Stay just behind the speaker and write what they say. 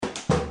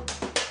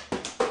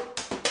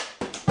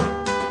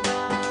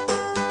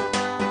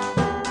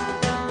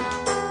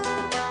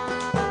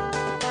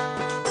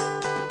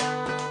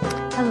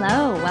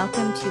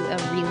welcome to a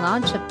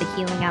relaunch of the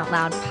Healing Out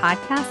Loud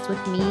podcast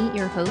with me,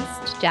 your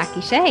host,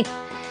 Jackie Shea.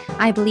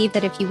 I believe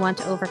that if you want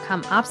to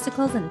overcome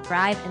obstacles and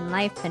thrive in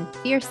life, then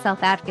fierce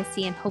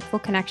self-advocacy and hopeful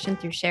connection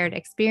through shared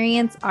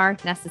experience are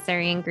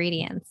necessary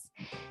ingredients.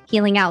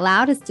 Healing Out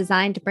Loud is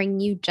designed to bring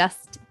you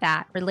just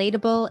that,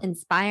 relatable,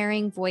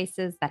 inspiring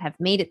voices that have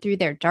made it through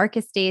their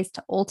darkest days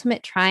to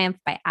ultimate triumph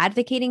by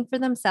advocating for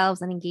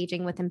themselves and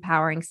engaging with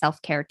empowering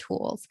self-care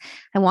tools.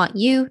 I want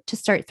you to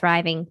start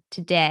thriving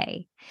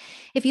today.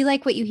 If you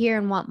like what you hear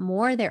and want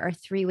more, there are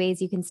 3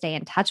 ways you can stay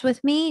in touch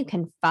with me. You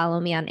can follow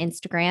me on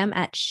Instagram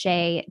at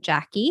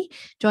ShayJackie,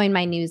 join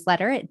my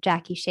newsletter at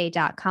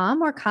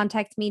JackieShea.com, or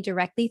contact me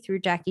directly through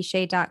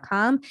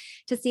JackieShea.com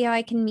to see how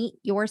I can meet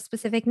your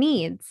specific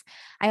needs.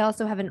 I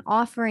also have an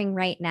offering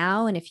right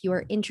now, and if you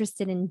are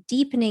interested in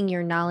deepening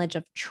your knowledge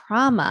of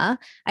trauma,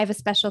 I have a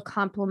special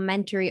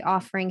complimentary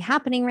offering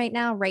happening right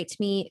now. Write to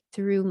me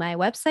through my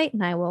website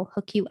and I will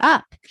hook you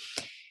up.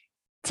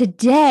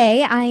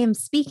 Today, I am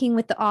speaking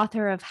with the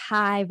author of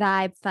High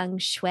Vibe Feng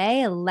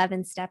Shui,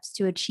 11 Steps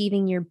to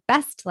Achieving Your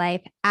Best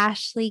Life,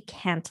 Ashley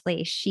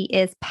Cantley. She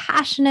is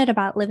passionate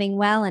about living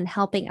well and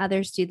helping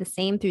others do the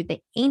same through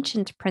the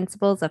ancient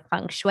principles of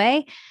Feng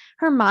Shui.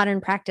 Her modern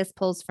practice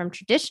pulls from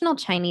traditional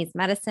Chinese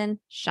medicine,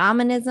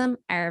 shamanism,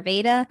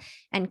 Ayurveda,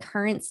 and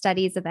current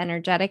studies of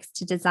energetics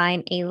to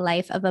design a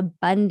life of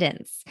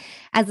abundance.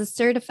 As a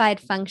certified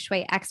Feng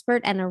Shui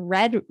expert and a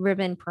red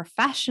ribbon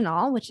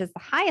professional, which is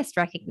the highest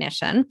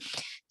recognition,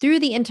 through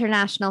the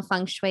International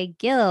Feng Shui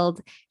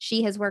Guild,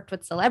 she has worked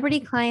with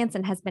celebrity clients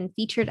and has been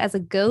featured as a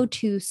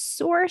go-to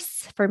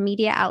source for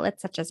media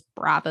outlets such as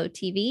Bravo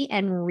TV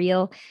and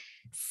Real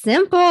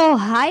Simple.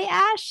 Hi,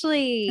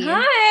 Ashley.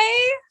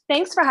 Hi.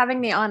 Thanks for having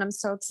me on. I'm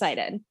so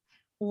excited.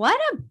 What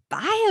a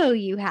bio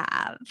you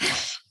have.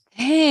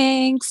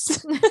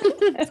 Thanks.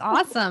 It's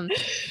awesome.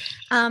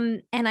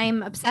 And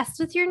I'm obsessed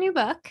with your new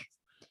book.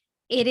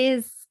 It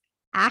is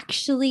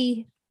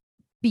actually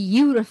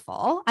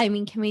beautiful. I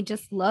mean, can we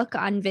just look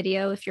on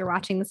video? If you're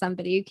watching this on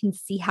video, you can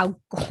see how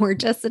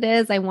gorgeous it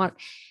is. I want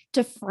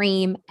to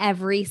frame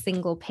every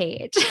single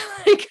page.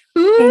 Like,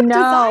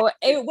 no,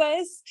 it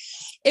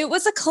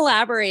was a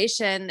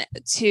collaboration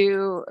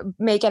to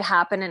make it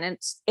happen. And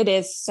it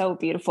is so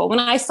beautiful. When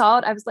I saw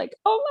it, I was like,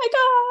 oh my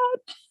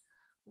God.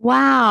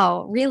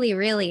 Wow. Really,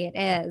 really it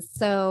is.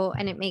 So,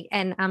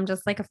 and I'm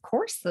just like, of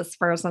course this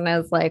person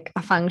is like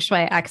a Feng Shui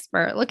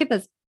expert. Look at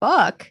this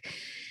book.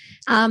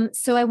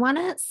 So I want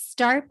to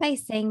start by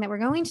saying that we're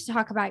going to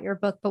talk about your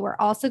book, but we're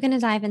also going to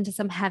dive into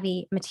some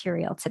heavy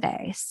material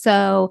today.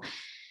 So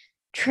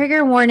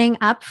trigger warning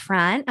up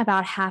front,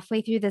 about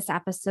halfway through this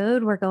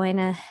episode, we're going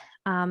to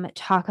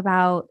talk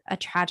about a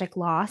tragic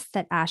loss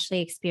that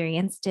Ashley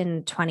experienced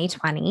in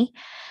 2020.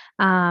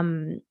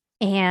 And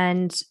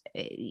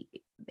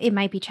it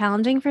might be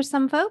challenging for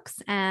some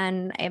folks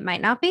and it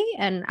might not be.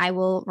 And I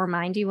will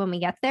remind you when we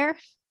get there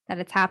that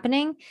it's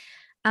happening.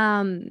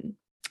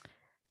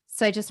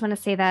 So I just want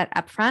to say that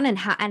up front, and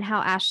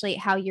how Ashley,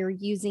 how you're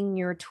using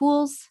your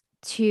tools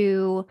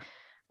to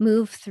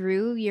move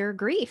through your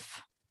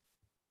grief.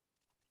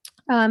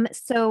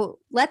 So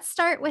let's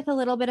start with a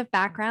little bit of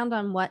background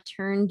on what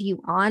turned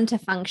you on to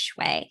Feng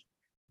Shui.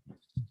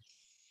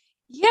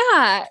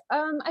 Yeah.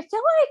 I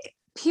feel like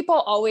people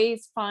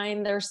always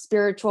find their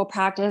spiritual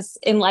practice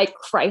in like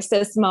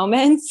crisis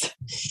moments.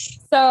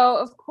 So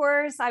of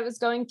course I was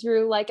going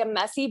through like a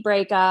messy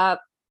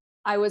breakup.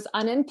 I was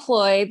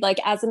unemployed,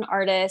 like as an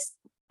artist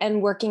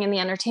and working in the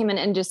entertainment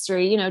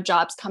industry, you know,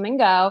 jobs come and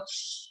go.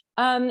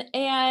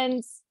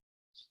 And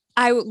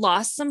I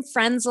lost some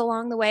friends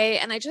along the way,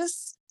 and I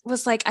just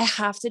was like, I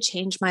have to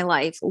change my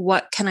life.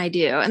 What can I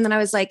do? And then I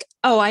was like,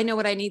 oh, I know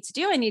what I need to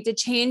do. I need to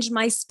change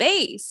my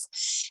space.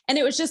 And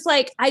it was just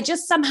like, I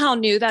just somehow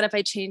knew that if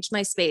I changed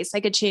my space, I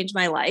could change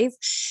my life.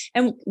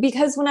 And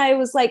because when I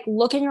was like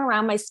looking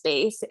around my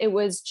space, it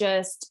was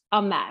just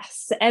a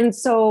mess. And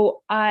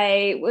so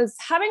I was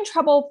having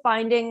trouble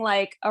finding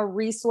like a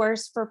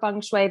resource for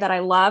Feng Shui that I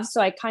love.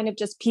 So I kind of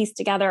just pieced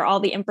together all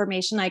the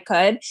information I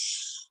could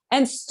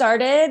and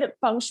started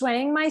Feng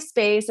Shuiing my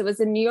space. It was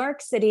in New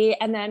York City.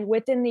 And then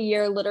within the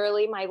year,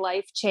 literally my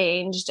life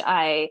changed.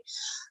 I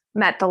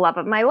met the love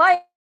of my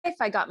life.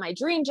 I got my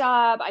dream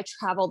job. I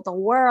traveled the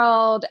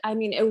world. I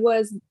mean,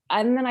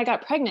 and then I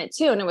got pregnant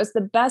too. And it was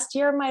the best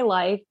year of my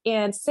life.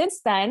 And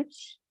since then,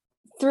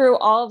 through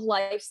all of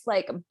life's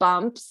like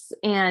bumps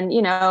and,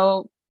 you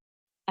know,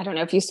 I don't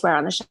know if you swear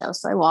on the show,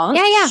 so I won't.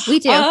 Yeah, we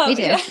do. We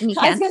do. Yeah,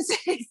 I was going to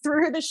say,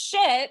 through the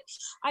shit,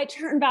 I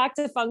turned back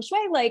to Feng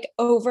Shui like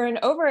over and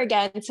over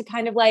again to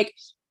kind of like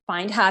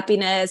find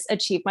happiness,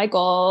 achieve my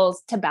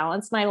goals, to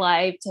balance my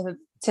life,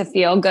 to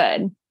feel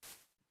good.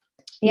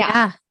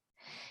 Yeah.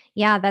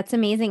 Yeah, that's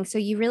amazing. So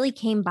you really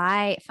came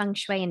by Feng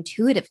Shui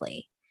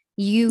intuitively.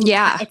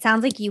 It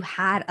sounds like you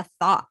had a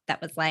thought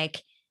that was like,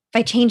 if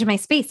I change my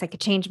space, I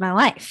could change my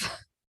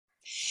life.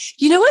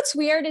 You know what's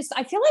weird is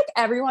I feel like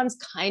everyone's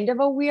kind of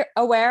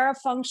aware of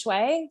feng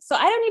shui. So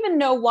I don't even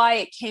know why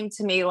it came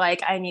to me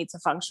like I need to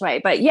feng shui.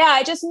 But yeah,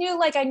 I just knew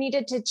like I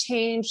needed to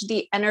change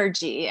the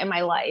energy in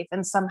my life.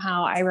 And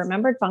somehow I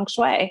remembered feng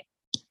shui.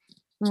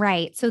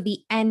 Right. So the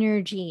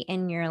energy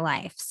in your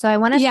life. So I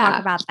want to talk Yeah.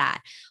 about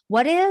that.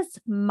 What is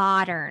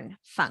modern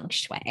feng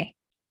shui?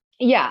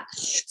 Yeah.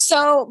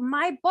 So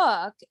my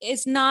book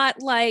is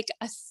not like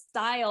a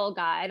style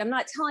guide. I'm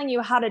not telling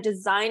you how to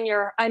design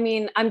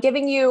I'm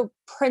giving you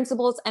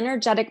principles,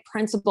 energetic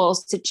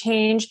principles to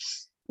change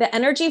the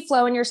energy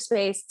flow in your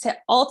space to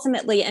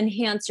ultimately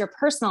enhance your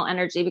personal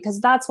energy,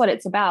 because that's what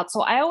it's about.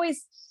 So I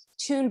always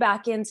tune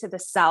back into the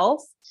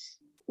self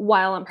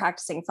while I'm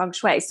practicing feng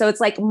shui. So it's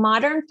like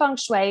modern feng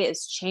shui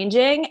is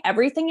changing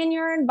everything in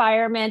your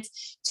environment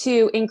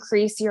to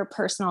increase your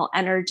personal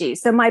energy.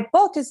 So my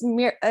book is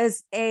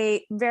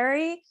a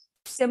very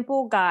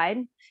simple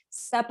guide,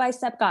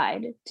 step-by-step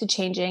guide to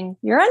changing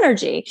your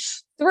energy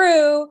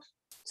through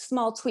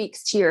small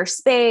tweaks to your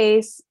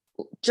space,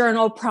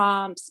 journal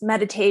prompts,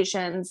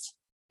 meditations,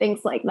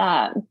 things like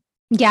that.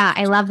 Yeah,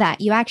 I love that.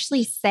 You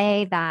actually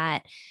say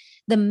that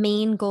the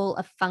main goal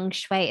of feng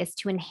shui is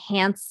to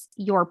enhance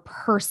your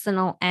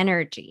personal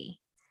energy.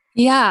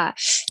 Yeah.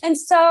 And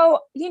so,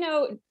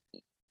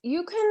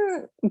 you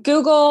can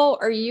Google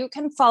or you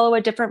can follow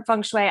a different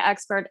feng shui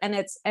expert, and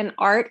it's an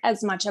art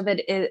as much of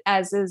it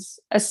as is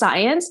a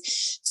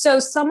science. So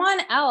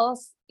someone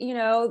else,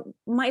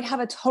 might have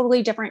a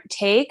totally different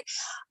take.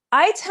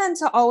 I tend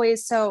to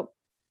always, some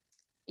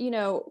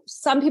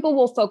people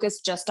will focus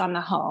just on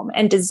the home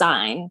and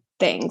design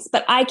things,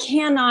 but I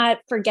cannot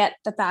forget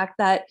the fact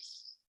that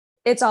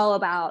it's all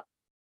about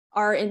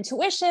our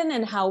intuition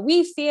and how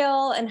we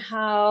feel and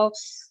how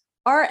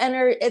our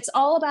energy, it's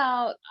all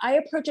about, I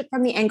approach it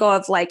from the angle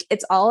of like,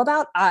 it's all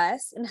about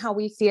us and how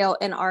we feel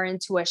in our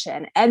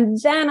intuition. And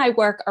then I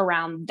work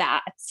around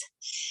that.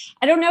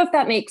 I don't know if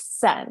that makes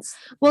sense.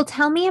 Well,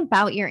 tell me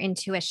about your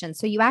intuition.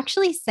 So you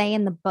actually say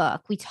in the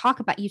book, you talk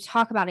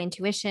about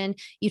intuition,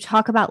 you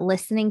talk about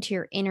listening to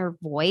your inner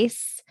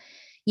voice.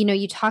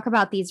 You talk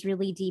about these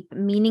really deep,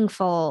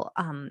 meaningful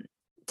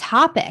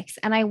topics.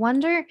 And I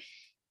wonder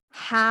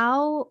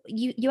how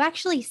you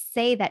actually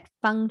say that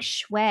feng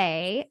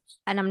shui,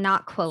 and I'm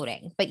not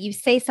quoting, but you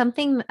say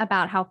something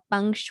about how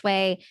feng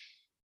shui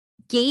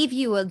gave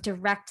you a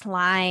direct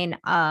line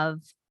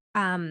of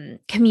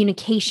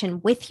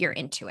communication with your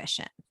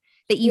intuition,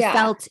 that you Yeah.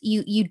 felt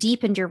you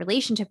deepened your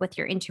relationship with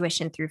your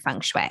intuition through feng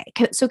shui.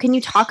 So can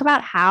you talk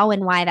about how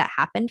and why that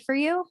happened for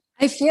you?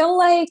 I feel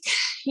like,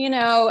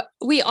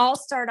 we all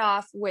start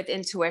off with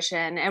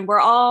intuition and we're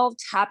all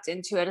tapped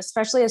into it,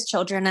 especially as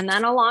children. And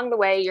then along the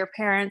way, your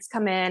parents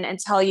come in and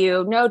tell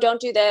you, no,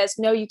 don't do this.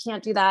 No, you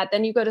can't do that.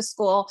 Then you go to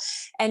school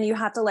and you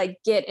have to like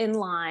get in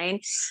line.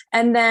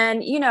 And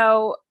then,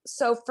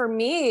 so for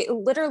me, it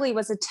literally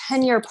was a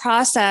 10-year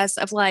process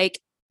of like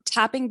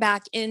tapping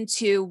back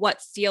into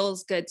what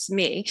feels good to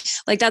me.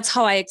 Like that's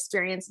how I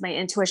experience my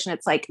intuition.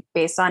 It's like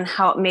based on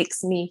how it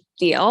makes me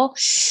feel.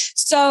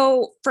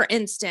 So for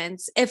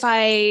instance, if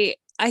I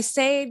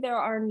say there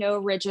are no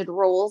rigid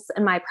rules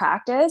in my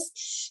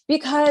practice,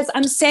 because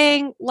I'm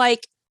saying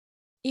like,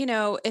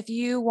 if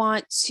you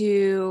want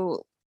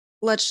to,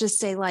 let's just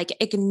say like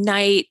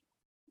ignite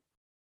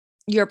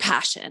your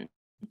passion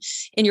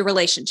in your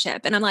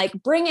relationship. And I'm like,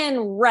 bring in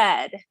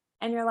red.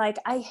 And you're like,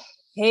 I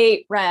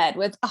hate red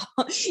with,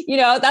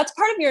 that's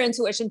part of your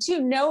intuition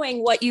too,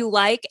 knowing what you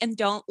like and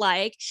don't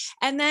like.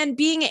 And then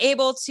being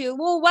able to,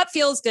 well, what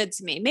feels good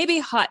to me? Maybe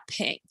hot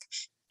pink.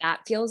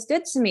 That feels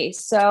good to me.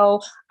 So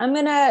I'm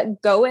going to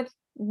go with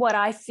what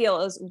I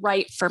feel is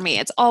right for me.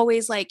 It's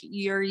always like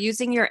you're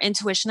using your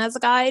intuition as a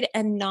guide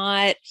and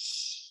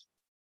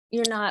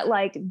you're not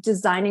like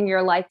designing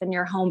your life and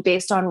your home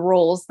based on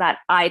rules that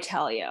I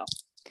tell you.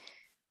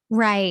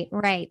 Right,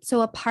 right.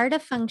 So a part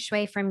of feng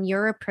shui from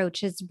your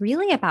approach is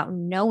really about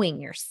knowing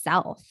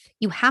yourself.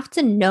 You have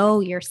to know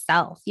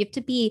yourself. You have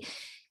to be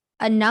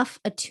enough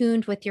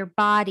attuned with your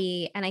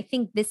body. And I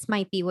think this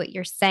might be what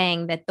you're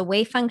saying, that the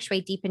way feng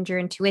shui deepened your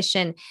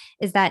intuition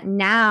is that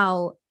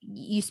now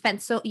you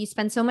spend so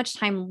much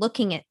time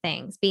looking at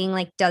things, being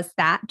like,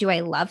 do I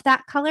love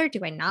that color?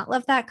 Do I not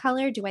love that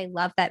color? Do I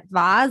love that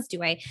vase?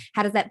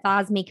 How does that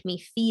vase make me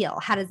feel?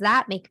 How does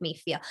that make me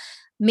feel?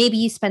 Maybe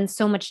you spend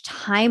so much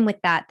time with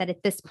that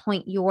at this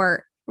point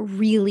you're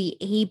really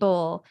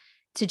able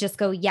to just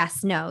go,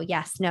 yes, no,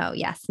 yes, no,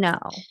 yes, no.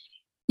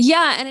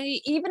 Yeah. And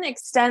it even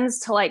extends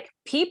to like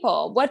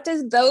people. What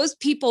does those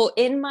people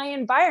in my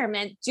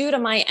environment do to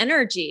my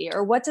energy?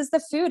 Or what does the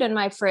food in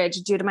my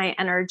fridge do to my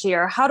energy?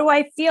 Or how do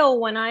I feel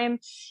when I'm,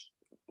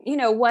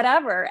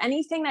 whatever,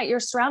 anything that you're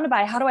surrounded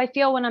by? How do I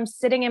feel when I'm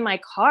sitting in my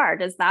car?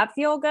 Does that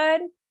feel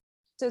good?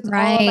 So it's all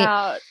Right.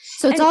 about,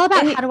 So it's all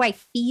about, and how do I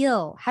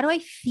feel? How do I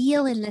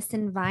feel in this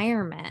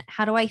environment?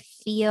 How do I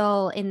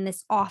feel in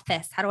this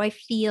office? How do I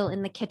feel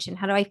in the kitchen?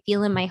 How do I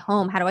feel in my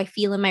home? How do I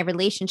feel in my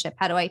relationship?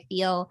 How do I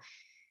feel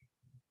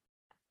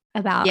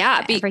about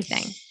yeah,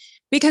 everything?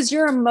 because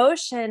your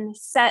emotion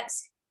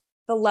sets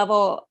the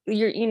level,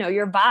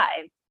 your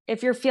vibe.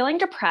 if you're feeling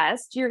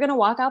depressed, you're going to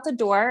walk out the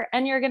door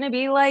and you're going to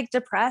be like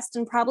depressed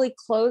and probably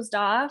closed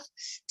off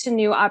to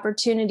new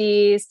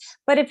opportunities.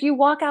 But if you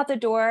walk out the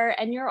door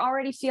and you're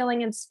already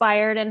feeling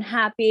inspired and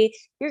happy,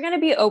 you're going to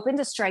be open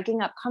to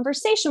striking up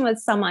conversation with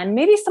someone.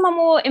 Maybe someone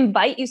will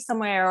invite you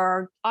somewhere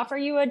or offer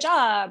you a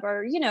job,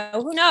 or, you know,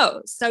 who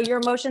knows? So your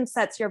emotion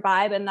sets your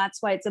vibe. And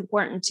that's why it's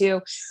important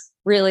to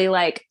really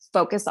like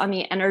focus on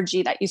the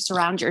energy that you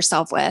surround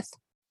yourself with.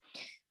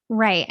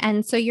 Right.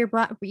 And so you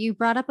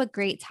brought up a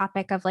great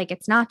topic of like,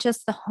 it's not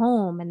just the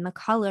home and the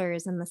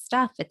colors and the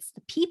stuff, it's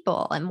the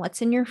people and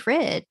what's in your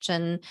fridge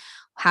and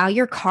how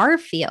your car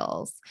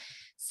feels.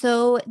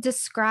 So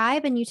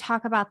describe, and you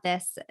talk about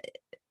this,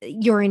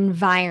 your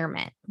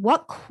environment.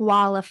 What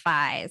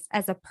qualifies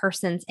as a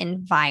person's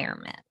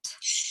environment?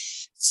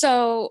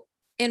 So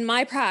in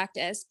my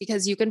practice,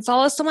 because you can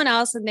follow someone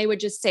else and they would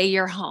just say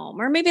your home,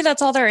 or maybe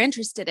that's all they're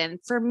interested in.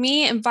 For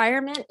me,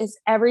 environment is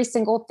every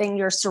single thing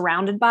you're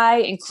surrounded by,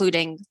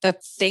 including the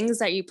things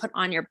that you put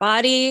on your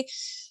body,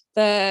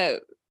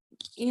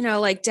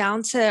 like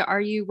down to,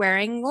 are you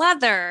wearing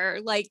leather?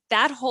 Like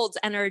that holds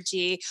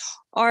energy.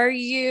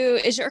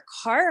 Is your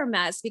car a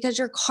mess? Because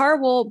your car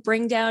will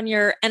bring down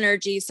your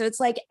energy. So it's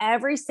like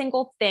every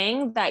single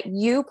thing that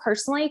you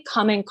personally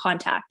come in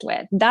contact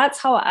with. That's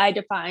how I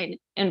define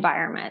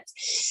environment.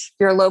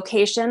 Your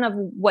location of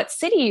what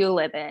city you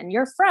live in,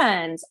 your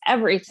friends,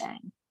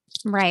 everything.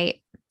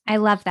 Right. I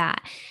love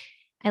that.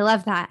 I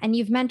love that. And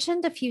you've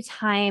mentioned a few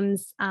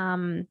times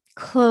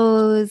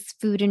clothes,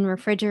 food, and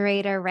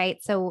refrigerator, right?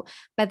 So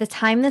by the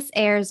time this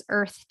airs,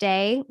 Earth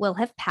Day will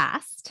have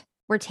passed.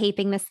 We're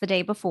taping this the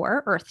day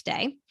before Earth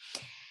Day.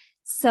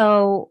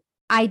 So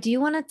I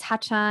do want to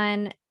touch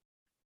on,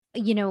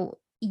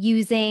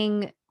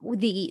 using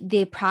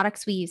the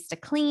products we use to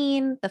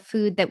clean, the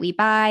food that we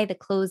buy, the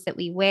clothes that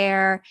we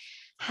wear.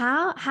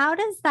 How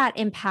does that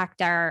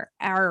impact our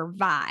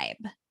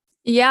vibe?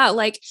 Yeah,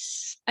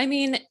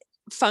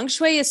 feng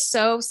shui is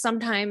so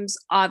sometimes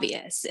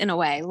obvious in a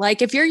way. Like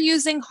if you're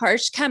using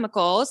harsh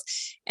chemicals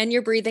and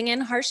you're breathing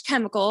in harsh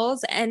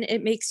chemicals and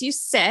it makes you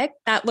sick,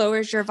 that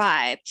lowers your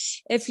vibe.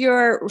 If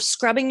you're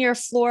scrubbing your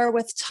floor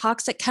with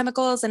toxic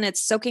chemicals and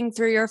it's soaking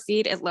through your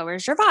feet, it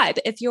lowers your vibe.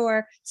 If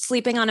you're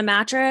sleeping on a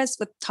mattress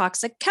with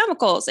toxic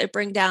chemicals, it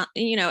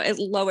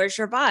lowers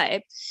your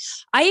vibe.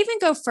 I even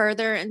go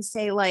further and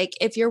say, like,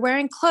 if you're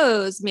wearing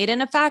clothes made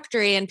in a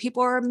factory and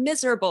people are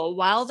miserable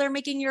while they're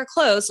making your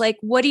clothes, like,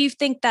 what do you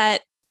think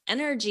that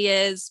energy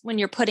is when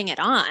you're putting it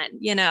on?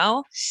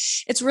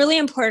 It's really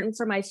important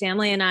for my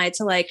family and I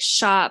to like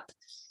shop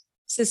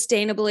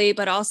sustainably,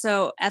 but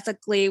also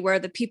ethically, where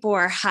the people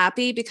are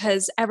happy,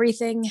 because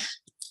everything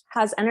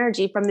has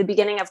energy from the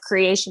beginning of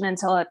creation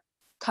until it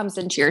comes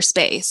into your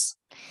space.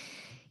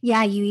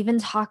 Yeah, you even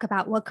talk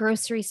about what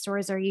grocery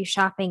stores are you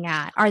shopping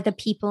at? Are the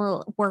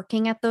people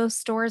working at those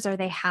stores, are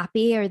they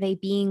happy? Are they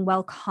being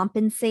well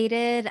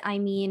compensated? I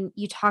mean,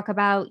 you talk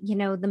about,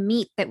 the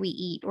meat that we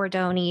eat or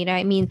don't eat.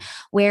 I mean,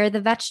 where are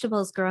the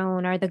vegetables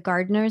grown? Are the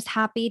gardeners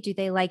happy? Do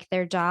they like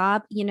their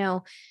job?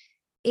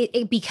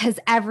 Because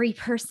every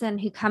person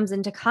who comes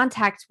into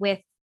contact with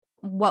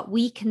what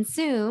we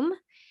consume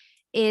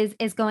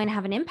is going to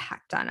have an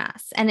impact on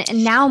us, and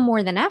now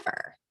more than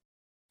ever.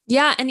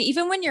 Yeah. And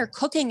even when you're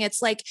cooking,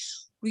 it's like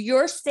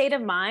your state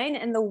of mind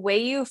and the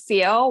way you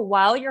feel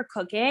while you're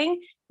cooking,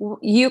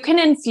 you can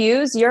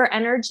infuse your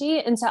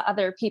energy into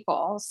other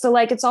people. So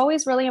like, it's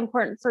always really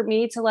important for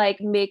me to like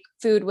make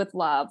food with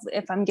love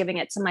if I'm giving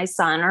it to my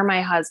son or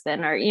my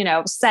husband, or,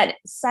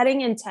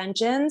 setting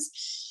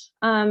intentions,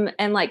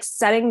 and like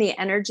setting the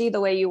energy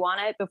the way you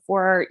want it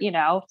before,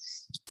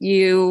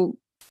 you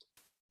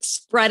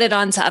spread it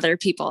onto other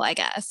people, I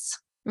guess.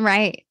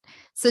 Right.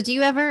 So do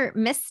you ever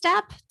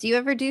misstep? Do you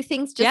ever do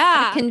things just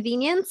out of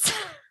convenience?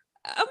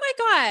 Oh my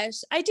gosh,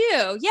 I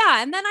do.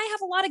 Yeah. And then I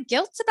have a lot of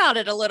guilt about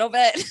it a little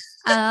bit.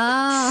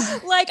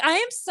 Oh. Like I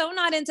am so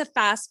not into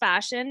fast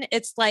fashion.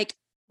 It's like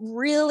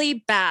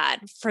really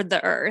bad for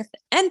the earth.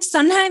 And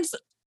sometimes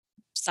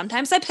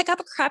I pick up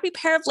a crappy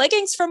pair of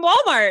leggings from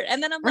Walmart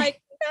and then I'm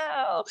like,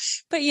 no,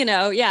 but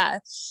yeah,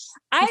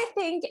 I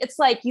think it's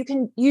like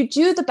you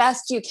do the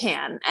best you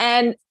can.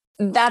 And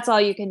that's all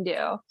you can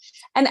do.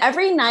 And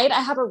every night I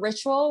have a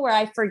ritual where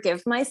I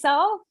forgive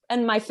myself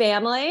and my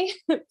family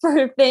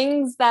for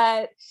things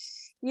that,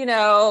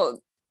 that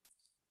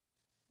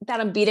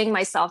I'm beating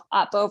myself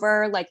up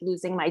over, like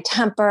losing my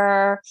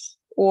temper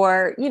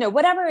or,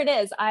 whatever it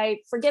is. I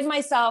forgive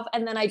myself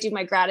and then I do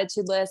my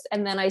gratitude list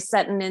and then I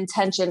set an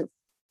intention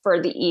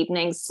for the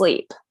evening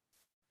sleep.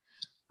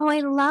 Oh,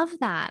 I love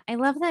that. I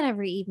love that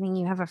every evening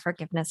you have a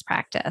forgiveness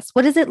practice.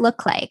 What does it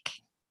look like?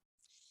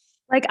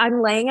 Like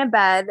I'm laying in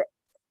bed.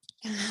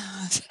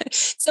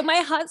 So my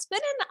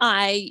husband and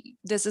I,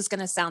 this is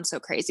going to sound so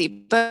crazy,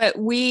 but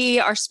we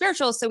are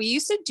spiritual. So we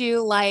used to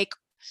do like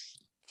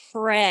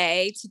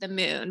pray to the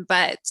moon,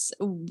 but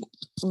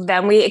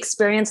then we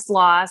experienced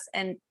loss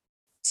and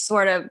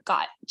sort of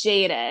got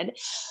jaded.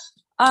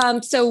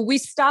 So we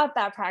stopped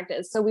that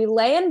practice. So we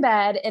lay in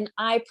bed and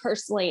I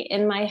personally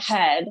in my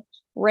head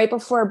right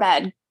before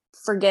bed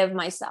forgive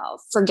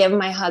myself, forgive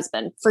my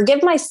husband,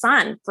 forgive my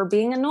son for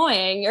being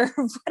annoying or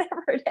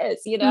whatever it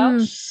is, you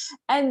know?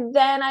 And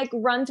then I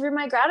run through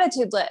my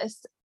gratitude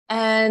list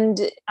and,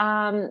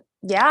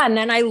 yeah. And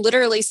then I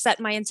literally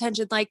set my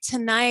intention, like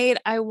tonight,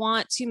 I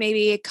want to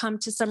maybe come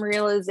to some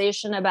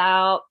realization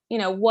about, you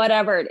know,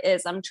 whatever it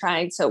is I'm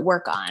trying to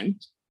work on.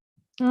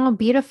 Oh,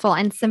 beautiful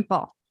and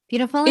simple.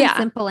 Beautiful and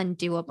simple and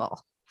doable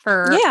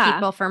for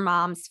people, for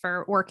moms,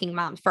 for working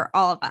moms, for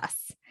all of us.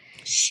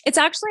 It's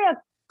actually a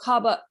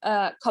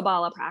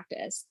Kabbalah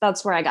practice.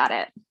 That's where I got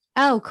it.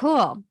 Oh,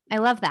 cool. I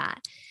love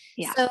that.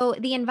 Yeah. So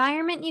the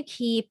environment you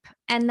keep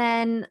and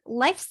then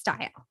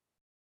lifestyle.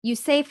 You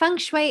say feng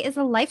shui is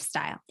a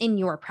lifestyle in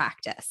your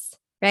practice,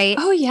 right?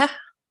 Oh, yeah.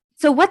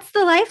 So what's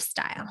the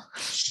lifestyle?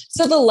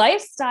 So the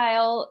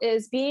lifestyle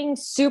is being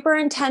super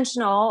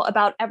intentional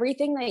about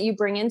everything that you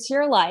bring into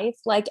your life,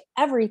 like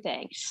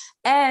everything,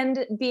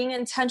 and being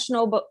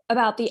intentional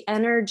about the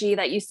energy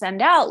that you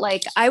send out.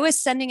 Like I was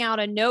sending out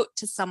a note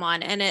to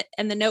someone and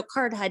the note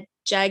card had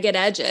jagged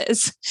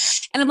edges.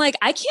 And I'm like,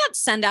 I can't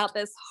send out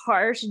this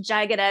harsh,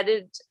 jagged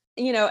edged,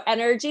 you know,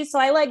 energy. So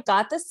I like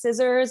got the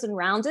scissors and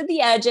rounded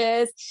the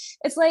edges.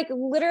 It's like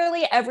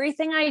literally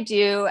everything I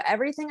do,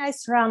 everything I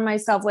surround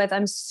myself with,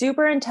 I'm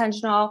super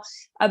intentional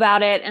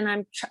about it.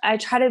 And I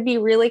try to be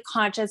really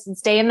conscious and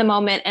stay in the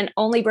moment and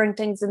only bring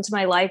things into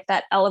my life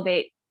that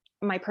elevate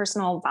my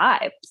personal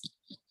vibe.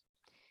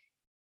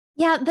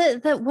 Yeah,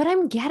 the what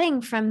I'm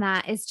getting from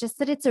that is just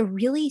that it's a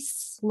really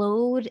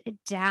slowed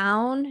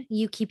down.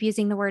 You keep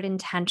using the word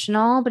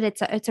intentional, but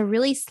it's a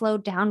really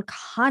slowed down,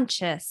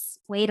 conscious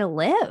way to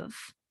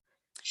live.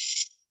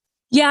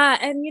 Yeah,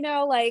 and you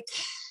know, like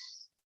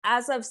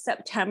as of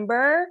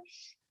September,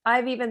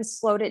 I've even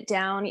slowed it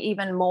down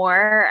even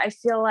more. I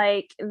feel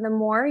like the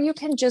more you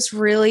can just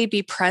really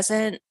be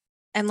present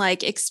and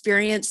like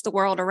experience the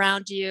world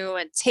around you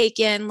and take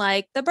in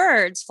like the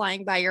birds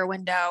flying by your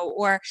window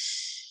or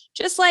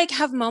just like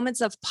have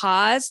moments of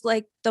pause,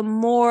 like the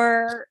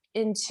more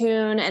in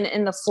tune and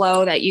in the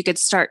flow that you could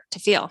start to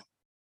feel.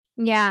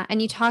 Yeah.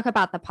 And you talk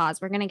about the pause.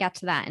 We're going to get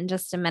to that in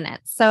just a minute.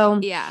 So,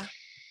 yeah.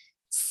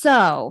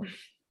 So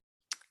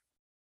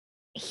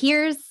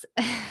here's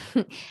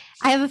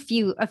I have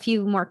a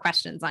few more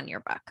questions on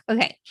your book.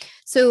 Okay.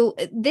 So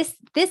this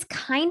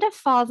kind of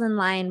falls in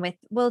line with,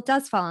 well, it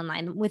does fall in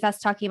line with us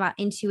talking about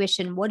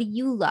intuition. What do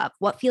you love?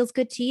 What feels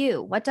good to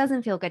you? What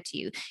doesn't feel good to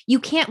you? You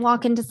can't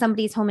walk into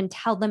somebody's home and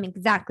tell them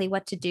exactly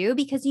what to do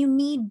because you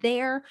need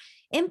their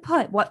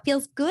input, what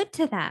feels good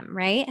to them,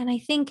 right? And I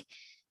think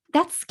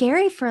that's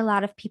scary for a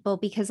lot of people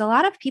because a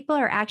lot of people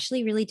are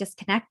actually really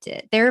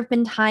disconnected. There have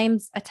been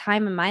a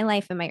time in my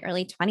life in my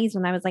early 20s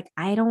when I was like,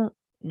 I don't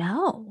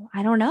know.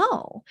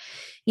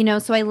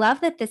 So I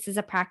love that this is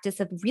a practice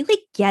of really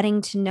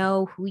getting to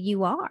know who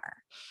you are.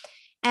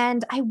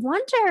 And I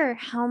wonder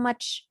how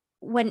much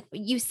when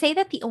you say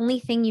that the only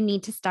thing you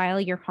need to style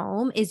your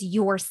home is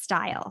your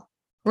style,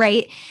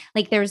 right?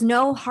 Like there's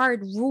no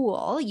hard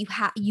rule.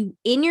 You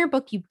in your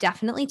book, you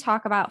definitely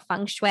talk about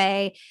feng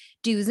shui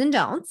do's and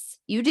don'ts.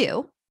 You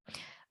do.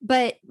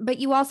 But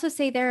you also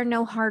say there are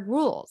no hard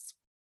rules.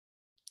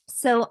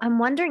 So I'm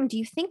wondering, do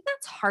you think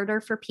that's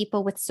harder for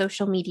people with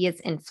social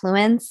media's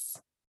influence?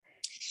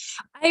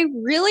 I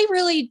really,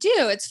 really do.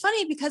 It's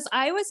funny because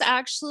I was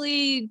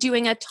actually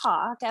doing a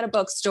talk at a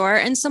bookstore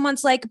and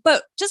someone's like,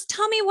 but just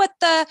tell me what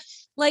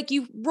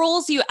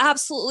rules you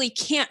absolutely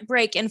can't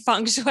break in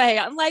feng shui.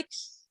 I'm like,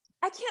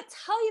 I can't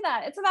tell you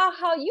that. It's about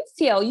how you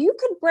feel. You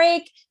could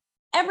break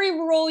every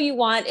rule you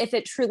want if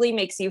it truly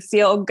makes you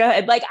feel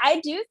good. Like, I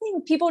do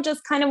think people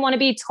just kind of want to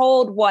be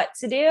told what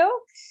to do,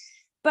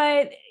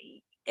 but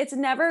it's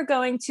never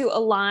going to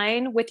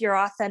align with your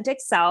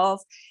authentic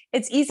self.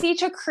 It's easy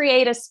to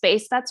create a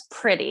space that's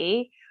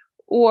pretty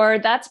or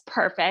that's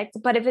perfect,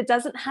 but if it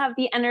doesn't have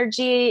the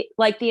energy,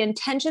 like the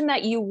intention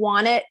that you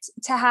want it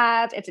to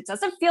have, if it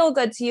doesn't feel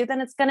good to you,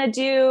 then it's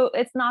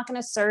not going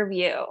to serve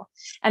you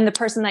and the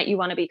person that you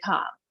want to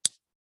become.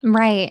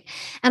 Right.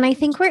 And I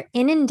think we're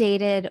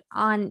inundated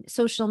on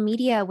social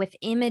media with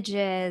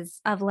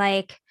images of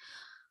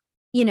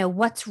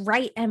what's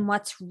right and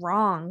what's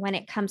wrong when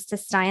it comes to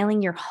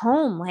styling your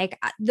home.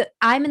 Like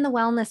I'm in the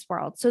wellness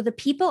world. So the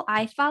people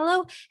I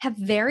follow have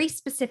very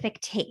specific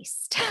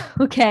taste.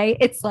 Okay.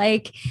 It's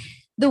like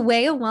the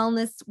way a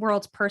wellness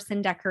world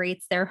person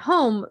decorates their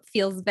home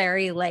feels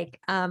very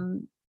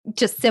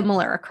just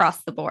similar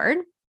across the board.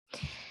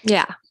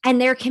 Yeah.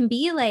 And there can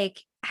be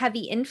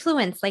heavy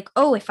influence, like,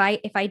 oh, if I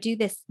do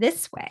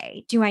this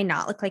way, do I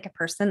not look like a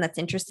person that's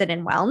interested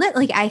in wellness?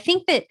 Like, I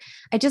think that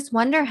I just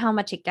wonder how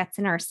much it gets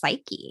in our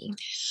psyche.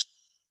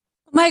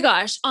 My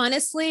gosh,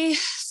 honestly.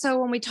 So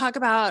when we talk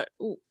about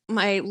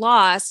my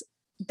loss,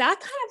 that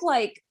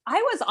kind of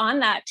I was on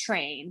that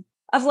train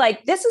of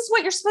this is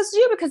what you're supposed to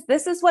do because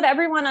this is what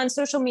everyone on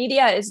social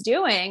media is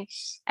doing.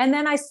 And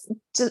then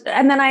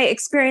I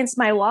experienced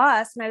my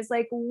loss and I was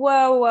like,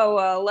 whoa.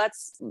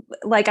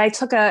 I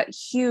took a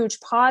huge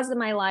pause in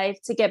my life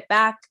to get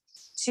back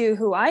to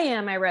who I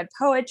am. I read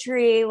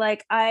poetry.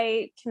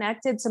 I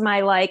connected to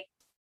my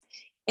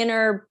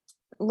inner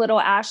little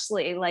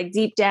Ashley, like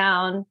deep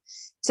down,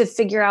 to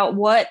figure out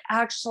what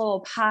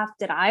actual path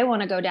did I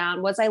want to go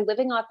down? Was I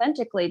living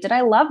authentically? Did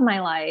I love my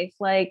life?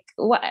 Like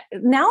what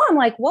now I'm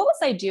like, what was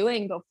I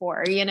doing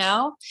before? You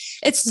know,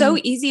 it's so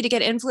easy to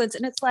get influenced.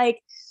 And it's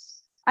like,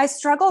 I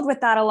struggled with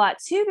that a lot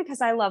too,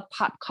 because I love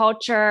pop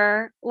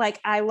culture.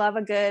 Like I love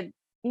a good,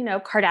 you know,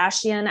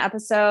 Kardashian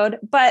episode,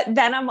 but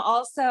then I'm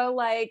also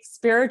like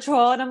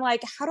spiritual and I'm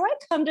like, how do I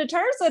come to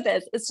terms with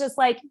this? It's just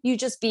like, you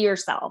just be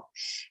yourself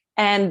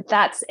and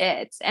that's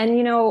it. And,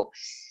 you know,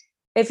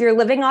 if you're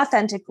living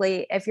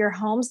authentically, if your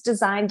home's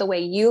designed the way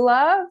you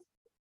love,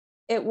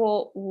 it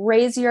will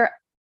raise your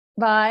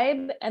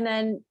vibe. And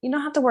then you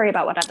don't have to worry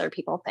about what other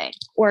people think,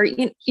 or,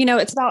 you know,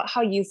 it's about how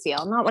you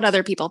feel, not what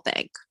other people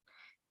think.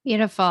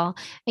 Beautiful.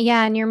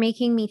 Yeah. And you're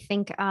making me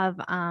think of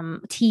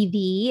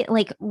TV.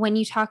 Like when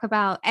you talk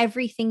about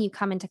everything you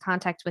come into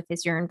contact with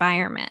is your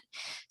environment.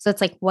 So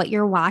it's like what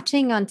you're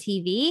watching on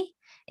TV,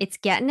 it's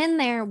getting in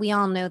there. We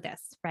all know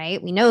this,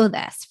 right? We know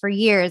this for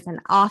years.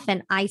 And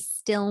often I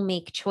still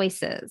make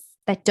choices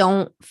that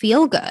don't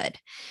feel good.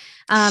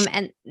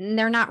 And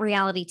they're not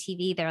reality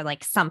TV. They're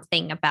like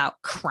something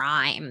about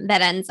crime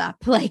that ends up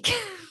like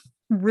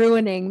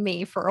ruining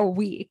me for a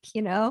week,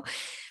 you know?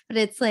 But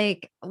it's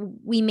like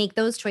we make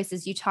those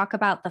choices. You talk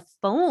about the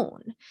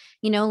phone,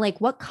 you know, like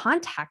what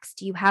contacts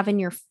do you have in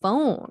your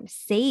phone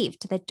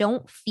saved that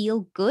don't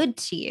feel good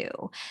to you?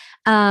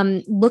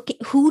 Look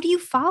at who do you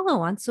follow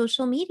on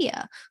social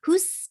media?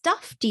 Whose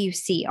stuff do you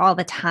see all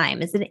the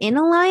time? Is it in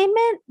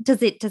alignment?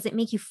 Does it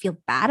make you feel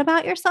bad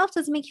about yourself?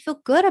 Does it make you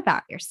feel good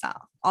about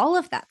yourself? All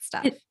of that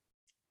stuff.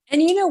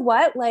 And you know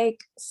what? Like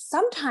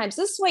sometimes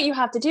this is what you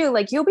have to do.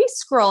 Like you'll be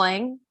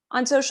scrolling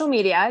on social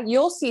media,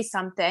 you'll see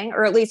something,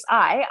 or at least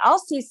I'll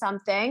see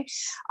something.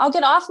 I'll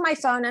get off my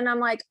phone and I'm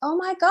like, oh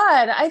my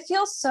God, I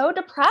feel so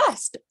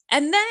depressed.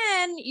 And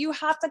then you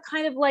have to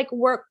kind of like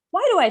work,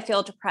 why do I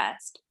feel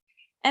depressed?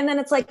 And then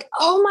it's like,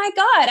 oh my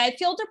God, I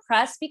feel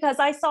depressed because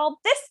I saw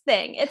this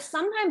thing. It's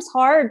sometimes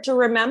hard to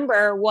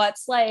remember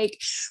what's like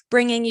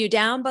bringing you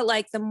down, but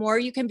like the more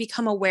you can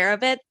become aware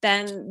of it,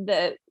 then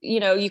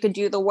you can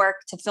do the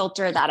work to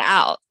filter that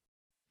out.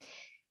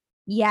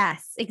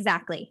 Yes,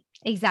 exactly.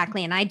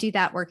 Exactly. And I do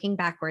that working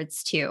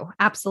backwards too.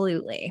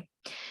 Absolutely.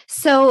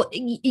 So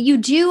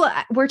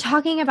we're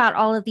talking about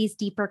all of these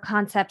deeper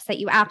concepts that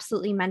you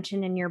absolutely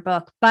mentioned in your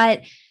book,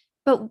 but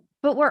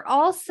we're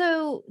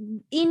also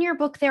in your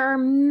book, there are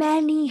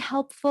many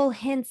helpful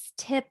hints,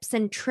 tips,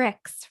 and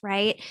tricks,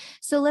 right?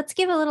 So let's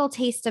give a little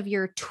taste of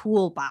your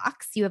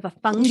toolbox. You have a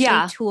feng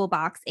shui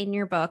toolbox in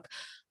your book.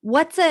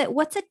 What's a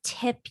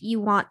tip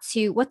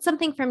what's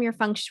something from your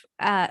feng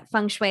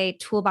shui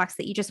toolbox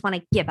that you just want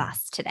to give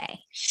us today?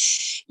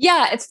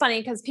 Yeah, it's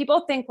funny because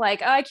people think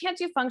like, oh, I can't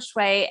do feng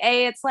shui.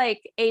 It's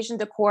like Asian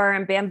decor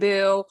and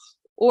bamboo,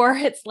 or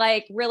it's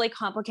like really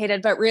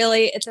complicated, but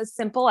really it's as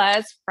simple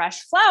as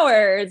fresh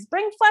flowers.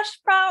 Bring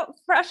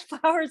fresh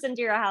flowers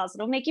into your house.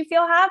 It'll make you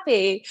feel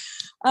happy.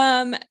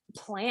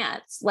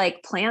 Plants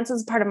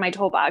is part of my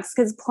toolbox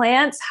because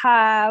plants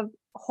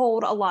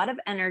hold a lot of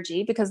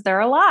energy because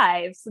they're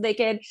alive. So they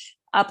could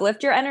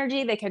uplift your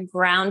energy. They could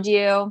ground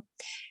you.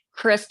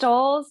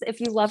 Crystals. If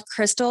you love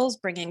crystals,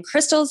 bring in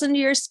crystals into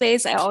your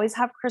space. I always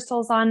have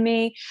crystals on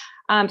me.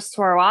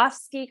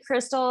 Swarovski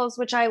crystals,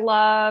 which I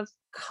love.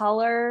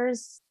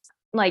 Colors,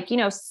 like,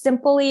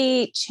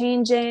 simply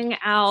changing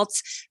out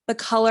the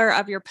color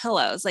of your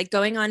pillows, like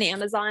going on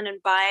Amazon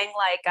and buying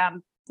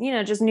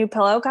like, just new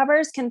pillow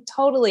covers can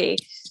totally,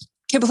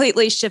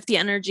 completely shift the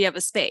energy of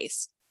a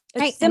space.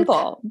 It's right.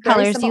 Simple.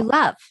 Colors simple. You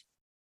love.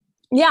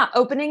 Yeah.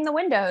 Opening the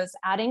windows,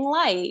 adding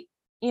light,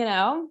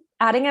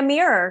 adding a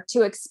mirror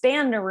to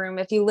expand a room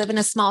if you live in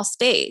a small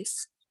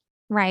space.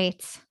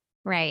 Right.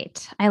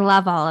 Right. I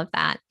love all of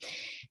that.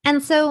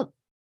 And so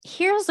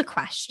here's a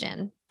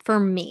question for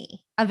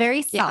me, a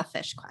very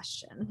selfish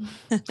question,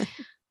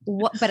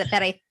 but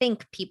that I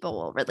think people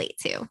will relate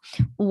to.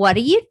 What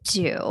do you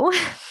do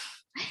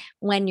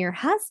when your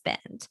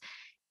husband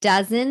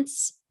doesn't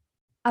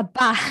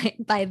abide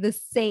by the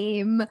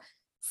same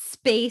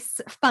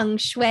space feng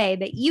shui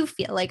that you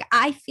feel? Like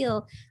I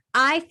feel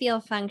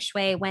feng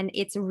shui when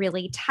it's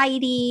really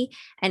tidy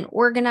and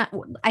organized.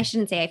 I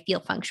shouldn't say I feel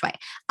feng shui.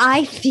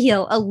 I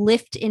feel a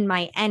lift in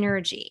my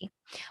energy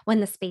when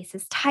the space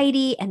is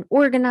tidy and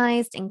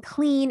organized and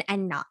clean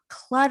and not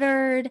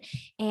cluttered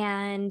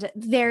and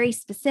very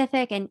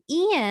specific. And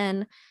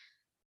Ian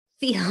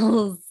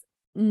feels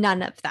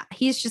none of that.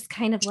 He's just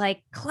kind of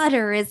like,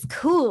 clutter is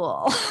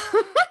cool.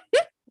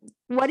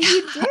 What do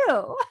you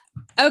do?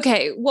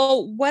 Okay.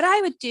 Well, what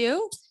I would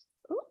do.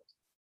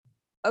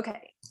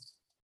 Okay.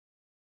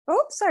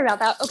 Oh, sorry about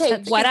that.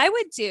 Okay. What I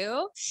would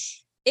do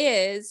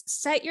is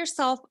set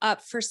yourself up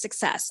for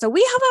success. So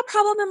we have a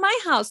problem in my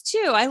house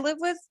too. I live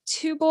with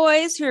two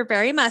boys who are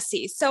very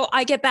messy. So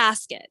I get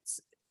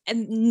baskets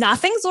and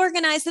nothing's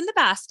organized in the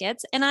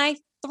baskets and I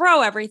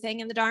throw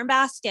everything in the darn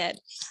basket.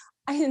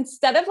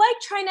 instead of like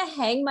trying to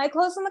hang my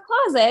clothes in the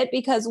closet,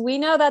 because we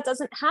know that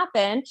doesn't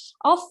happen,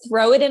 I'll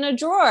throw it in a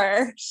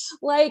drawer.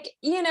 Like,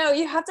 you know,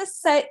 you have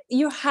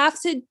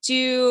to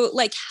do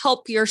like,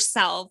 help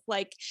yourself,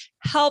 like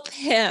help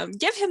him,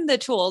 give him the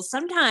tools.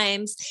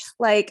 Sometimes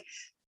like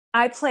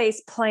I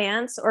place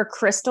plants or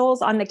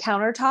crystals on the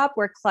countertop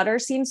where clutter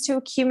seems to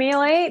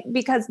accumulate,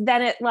 because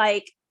then it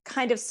like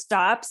kind of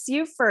stops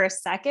you for a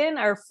second,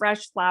 or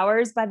fresh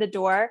flowers by the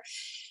door.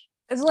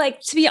 It's like,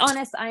 to be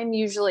honest, I'm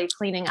usually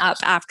cleaning up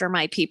after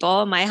my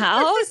people in my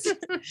house.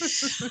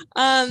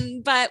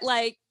 But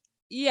like,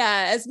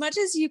 yeah, as much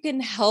as you can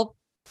help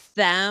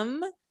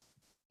them,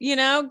 you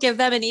know, give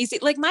them an easy,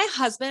 like my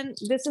husband,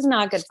 this is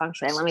not good feng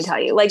shui. Let me tell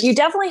you, like, you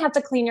definitely have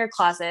to clean your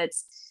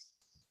closets.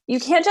 You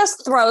can't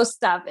just throw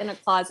stuff in a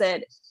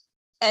closet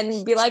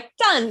and be like,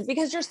 done,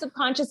 because your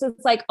subconscious is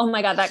like, oh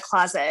my God, that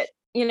closet,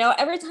 you know,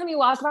 every time you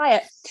walk by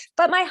it.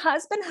 But my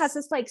husband has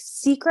this like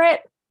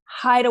secret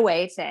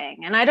hideaway thing,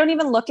 and I don't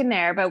even look in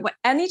there, but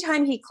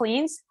anytime he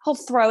cleans, he'll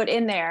throw it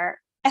in there.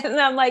 And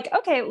I'm like,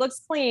 okay, it looks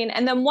clean.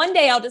 And then one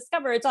day I'll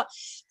discover it's all.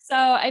 So,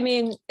 I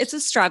mean, it's a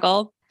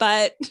struggle,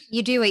 but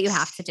you do what you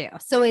have to do.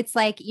 So it's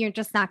like, you're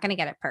just not going to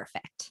get it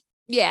perfect.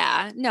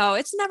 Yeah, no,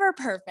 it's never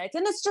perfect.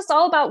 And it's just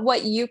all about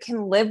what you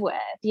can live with,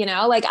 you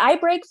know, like I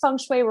break feng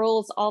shui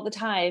rules all the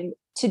time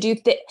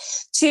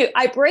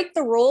I break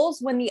the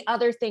rules when the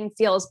other thing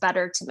feels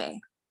better to me.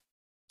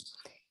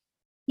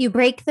 You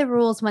break the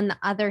rules when the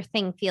other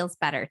thing feels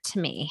better to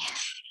me.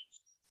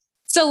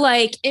 So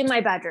like in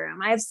my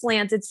bedroom, I have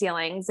slanted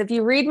ceilings. If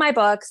you read my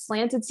book,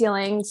 Slanted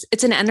Ceilings,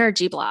 it's an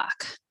energy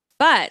block.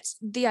 But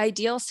the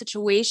ideal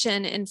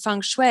situation in feng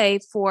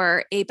shui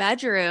for a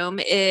bedroom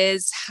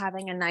is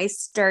having a nice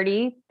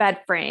sturdy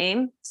bed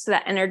frame so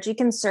that energy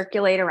can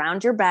circulate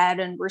around your bed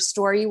and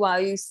restore you while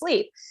you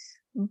sleep.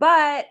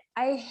 But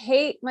I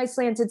hate my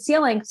slanted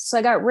ceiling. So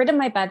I got rid of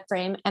my bed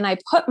frame and I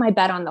put my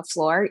bed on the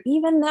floor,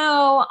 even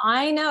though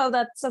I know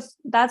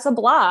that's a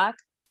block.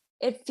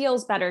 It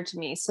feels better to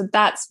me. So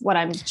that's what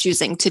I'm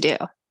choosing to do.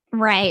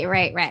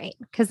 Right.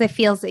 Because it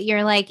feels that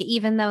you're like,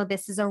 even though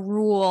this is a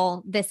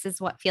rule, this is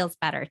what feels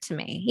better to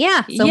me.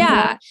 Yeah. So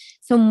yeah.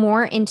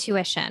 More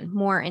intuition.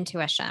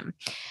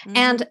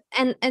 Mm-hmm.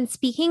 And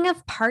speaking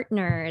of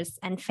partners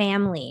and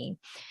family,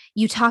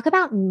 you talk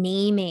about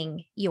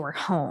naming your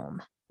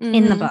home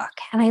in the book.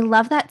 And I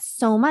love that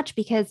so much,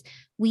 because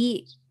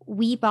we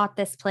bought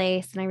this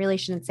place, and I really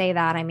shouldn't say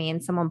that. I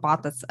mean, someone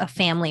bought this, a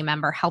family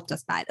member helped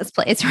us buy this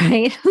place,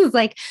 right? It was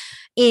like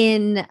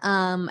in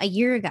a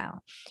year ago.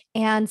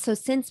 And so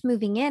since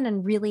moving in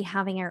and really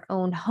having our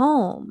own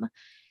home,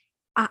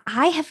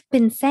 I have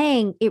been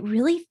saying it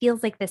really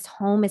feels like this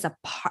home is a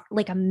part,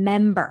 like a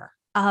member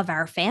of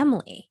our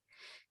family.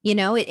 You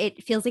know,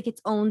 it feels like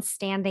its own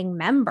standing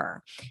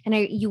member. And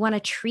you want to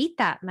treat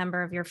that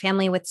member of your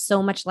family with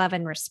so much love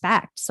and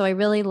respect. So I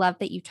really love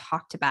that you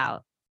talked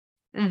about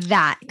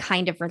that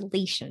kind of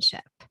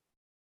relationship.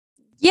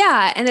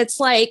 Yeah. And it's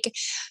like,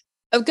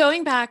 of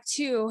going back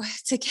to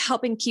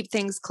helping keep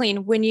things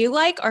clean, when you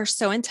like are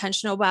so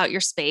intentional about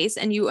your space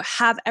and you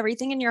have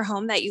everything in your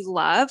home that you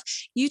love,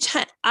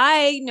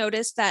 I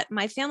noticed that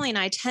my family and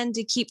I tend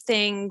to keep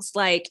things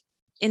like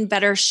in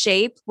better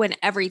shape when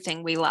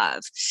everything we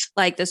love,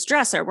 like this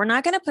dresser, we're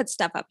not going to put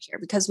stuff up here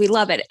because we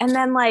love it. And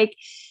then like,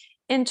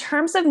 in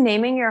terms of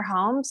naming your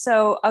home,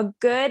 so a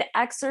good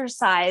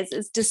exercise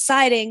is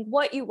deciding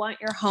what you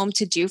want your home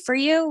to do for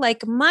you.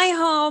 Like my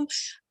home,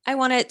 I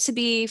want it to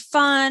be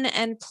fun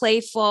and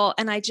playful.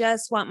 And I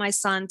just want my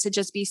son to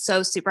just be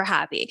so super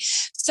happy.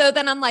 So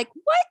then I'm like,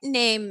 what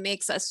name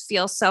makes us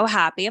feel so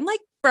happy? I'm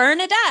like,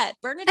 Bernadette.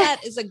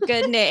 Bernadette is a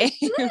good name.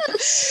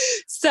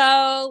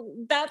 So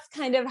that's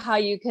kind of how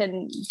you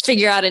can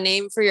figure out a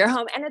name for your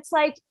home. And it's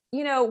like,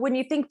 you know, when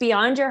you think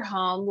beyond your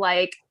home,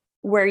 like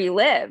where you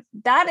live,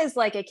 that is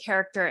like a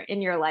character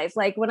in your life.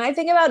 Like when I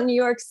think about New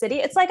York City,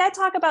 it's like I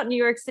talk about New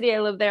York City.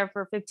 I lived there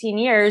for 15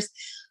 years,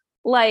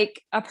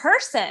 like a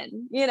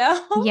person, you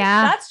know?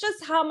 Yeah. That's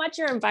just how much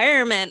your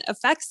environment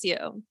affects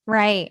you.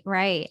 Right.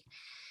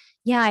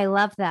 Yeah, I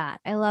love that.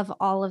 I love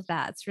all of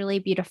that. It's really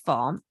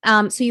beautiful.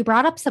 So you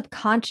brought up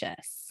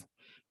subconscious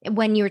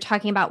when you were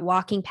talking about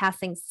walking past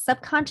things.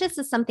 Subconscious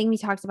is something we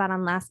talked about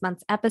on last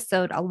month's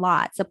episode a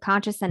lot.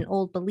 Subconscious and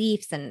old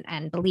beliefs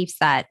and beliefs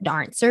that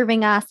aren't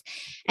serving us.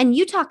 And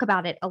you talk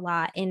about it a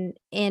lot in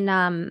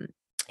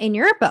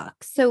your book.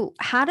 So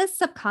how does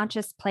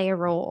subconscious play a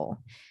role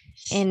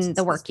in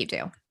the work you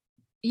do?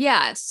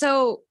 Yeah.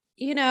 So,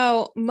 you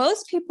know,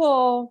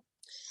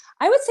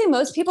 I would say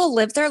most people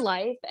live their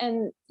life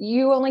and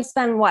you only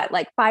spend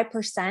like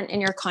 5% in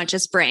your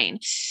conscious brain.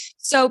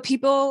 So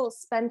people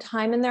spend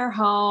time in their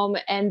home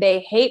and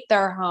they hate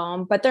their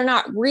home, but they're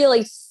not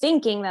really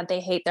thinking that they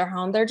hate their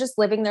home. They're just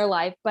living their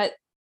life. But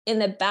in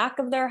the back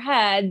of their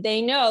head,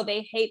 they know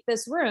they hate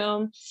this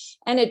room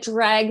and it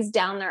drags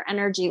down their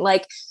energy.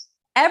 Like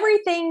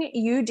everything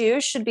you do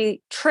should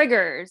be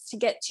triggers to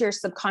get to your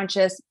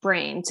subconscious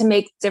brain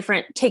to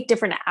take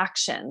different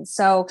actions.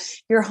 So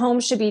your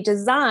home should be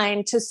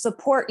designed to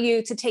support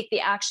you to take the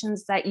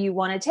actions that you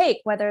want to take,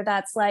 whether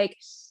that's like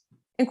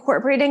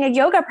incorporating a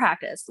yoga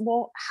practice.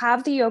 Well,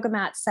 have the yoga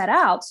mat set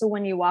out. So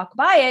when you walk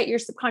by it, your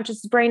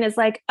subconscious brain is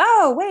like,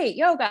 oh, wait,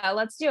 yoga,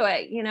 let's do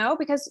it,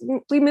 because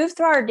we move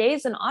through our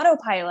days in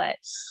autopilot.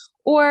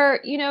 Or,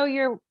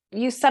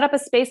 you set up a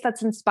space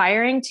that's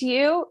inspiring to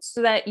you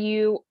so that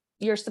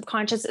your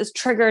subconscious is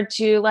triggered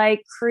to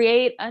like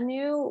create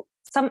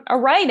a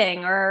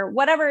writing or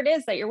whatever it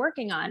is that you're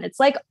working on. It's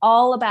like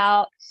all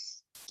about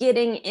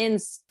getting in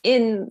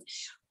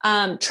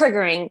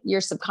triggering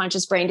your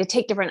subconscious brain to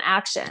take different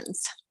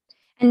actions.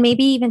 And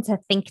maybe even to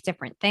think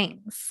different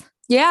things.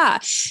 Yeah.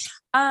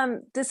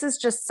 This is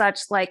just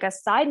such like a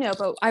side note,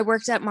 but I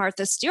worked at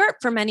Martha Stewart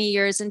for many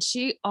years, and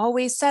she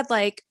always said,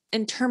 like,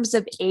 in terms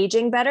of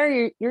aging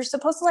better, you're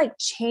supposed to like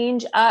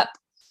change up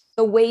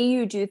the way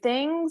you do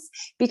things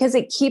because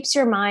it keeps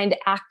your mind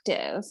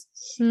active,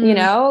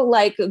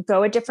 like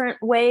go a different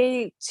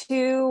way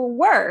to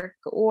work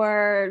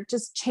or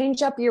just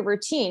change up your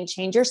routine,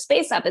 change your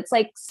space up. It's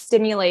like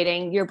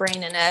stimulating your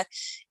brain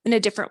in a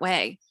different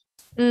way.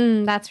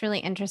 That's really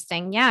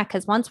interesting. Yeah.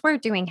 Cause once we're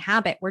doing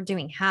habit,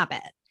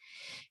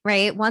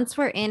 right? Once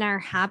we're in our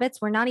habits,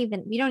 we don't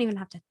even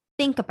have to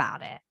think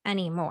about it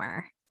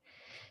anymore.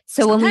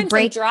 So sometimes when we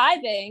break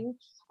driving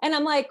and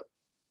I'm like,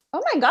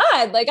 oh my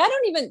God, like,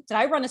 did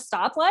I run a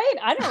stoplight?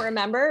 I don't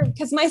remember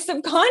because my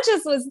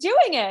subconscious was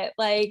doing it.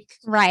 Like,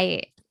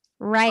 right.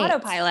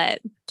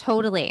 Autopilot.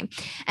 Totally.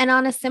 And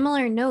on a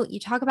similar note, you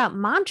talk about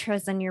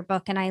mantras in your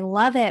book, and I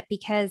love it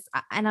because,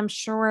 and I'm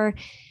sure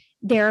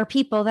there are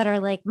people that are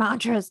like,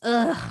 mantras,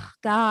 ugh,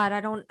 God,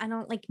 I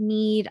don't like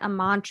need a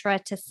mantra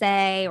to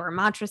say, or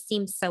mantra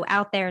seems so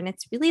out there. And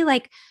it's really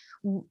like,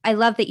 I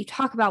love that you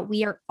talk about,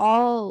 we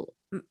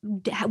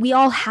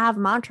all have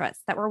mantras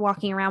that we're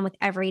walking around with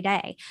every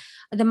day.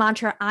 The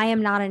mantra, I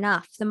am not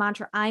enough. The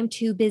mantra, I'm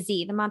too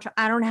busy. The mantra,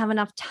 I don't have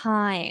enough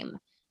time.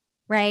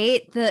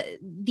 Right?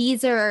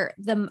 These are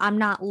the, I'm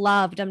not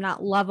loved. I'm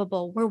not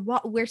lovable.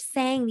 We're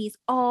saying these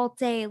all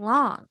day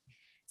long.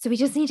 So we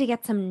just need to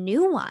get some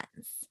new ones.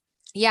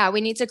 Yeah,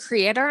 we need to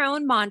create our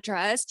own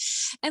mantras.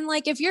 And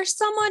like, if you're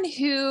someone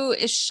who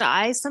is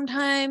shy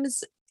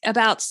sometimes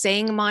about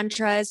saying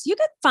mantras, you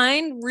could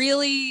find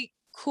really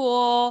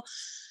cool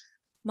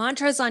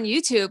mantras on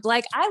YouTube.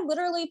 Like, I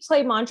literally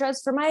play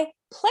mantras for my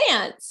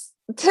plants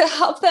to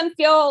help them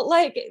feel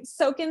like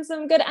soak in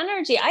some good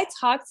energy. I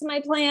talk to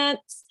my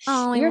plants.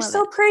 Oh, you're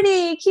so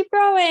pretty. Keep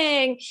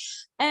growing.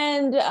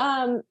 And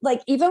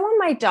like, even when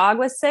my dog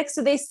was sick,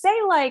 so they say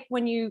like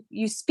when you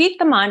speak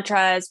the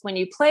mantras, when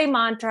you play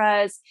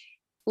mantras,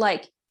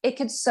 like it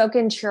could soak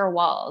into your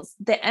walls.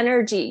 The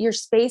energy, your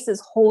space is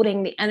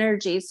holding the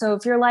energy. So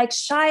if you're like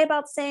shy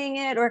about saying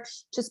it, or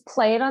just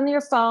play it on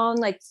your phone,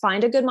 like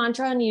find a good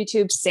mantra on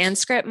YouTube.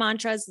 Sanskrit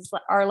mantras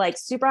are like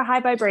super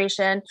high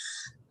vibration.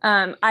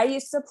 I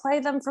used to play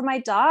them for my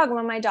dog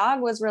when my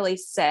dog was really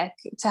sick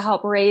to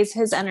help raise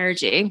his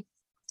energy.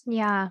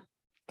 Yeah.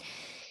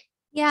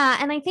 Yeah.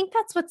 And I think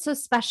that's what's so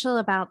special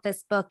about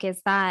this book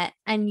is that,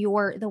 and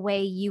the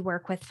way you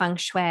work with feng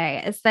shui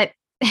is that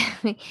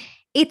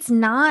it's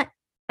not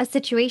a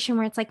situation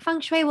where it's like feng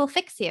shui will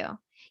fix you.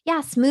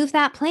 Yes, move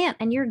that plant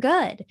and you're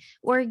good.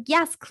 Or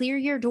yes, clear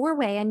your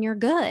doorway and you're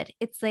good.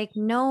 It's like,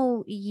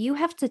 no, you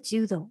have to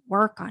do the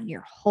work on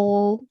your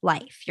whole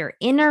life, your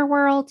inner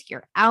world,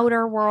 your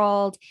outer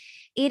world.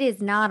 It is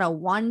not a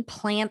one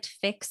plant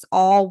fix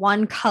all,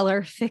 one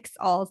color fix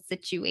all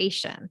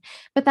situation.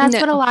 But that's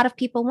what a lot of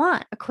people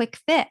want, a quick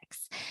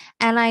fix.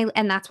 And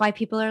that's why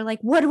people are like,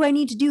 what do I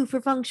need to do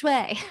for feng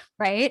shui?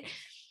 Right.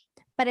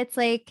 But it's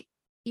like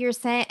you're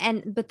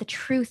saying, but the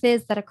truth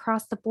is that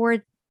across the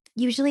board,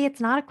 usually it's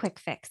not a quick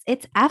fix.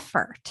 It's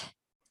effort.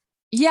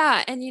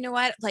 Yeah. And you know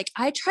what? Like,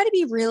 I try to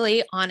be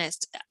really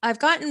honest. I've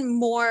gotten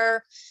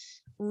more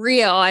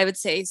real, I would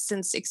say,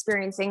 since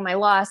experiencing my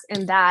loss,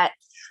 in that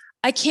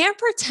I can't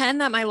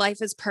pretend that my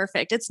life is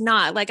perfect. It's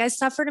not. Like, I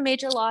suffered a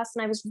major loss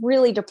and I was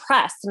really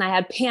depressed and I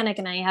had panic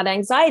and I had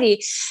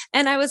anxiety.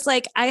 And I was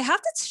like, I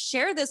have to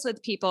share this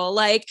with people.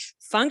 Like,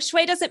 feng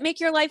shui doesn't make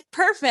your life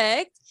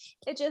perfect.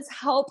 It just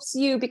helps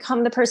you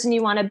become the person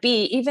you want to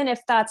be, even if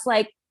that's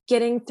like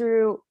getting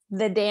through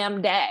the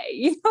damn day.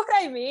 You know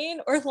what I mean?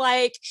 Or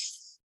like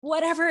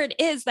whatever it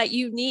is that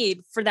you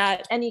need for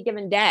that any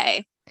given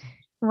day.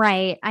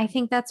 Right. I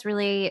think that's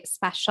really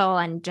special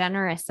and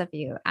generous of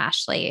you,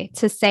 Ashley,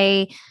 to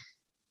say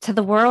to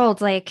the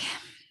world, like,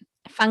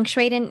 feng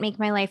shui didn't make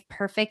my life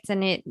perfect,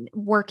 and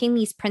working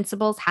these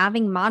principles,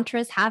 having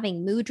mantras,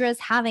 having mudras,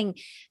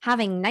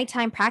 having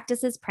nighttime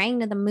practices, praying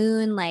to the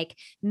moon, like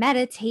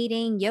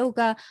meditating,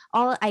 yoga,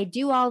 I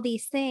do all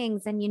these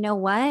things. And you know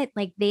what?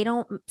 Like, they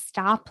don't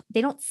stop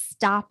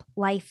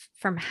life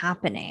from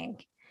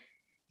happening.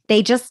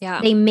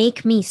 They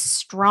make me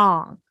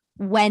strong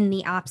when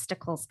the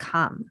obstacles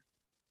come.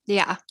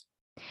 Yeah,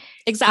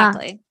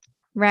 exactly.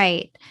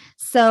 Right.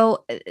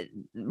 So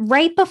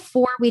right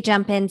before we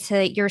jump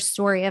into your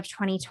story of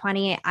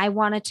 2020, I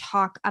want to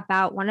talk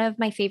about one of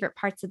my favorite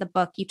parts of the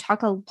book. You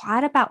talk a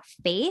lot about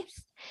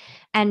faith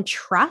and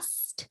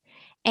trust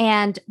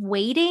and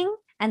waiting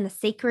and the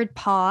sacred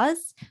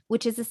pause,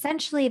 which is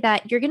essentially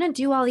that you're going to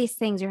do all these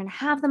things. You're going to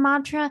have the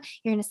mantra,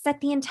 you're going to set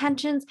the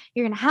intentions,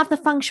 you're going to have the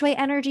feng shui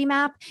energy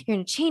map, you're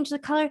going to change the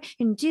color,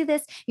 you're going to do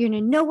this, you're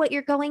going to know what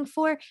you're going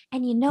for.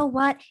 And you know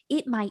what?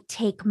 It might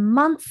take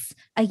months,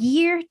 a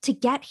year to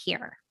get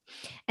here.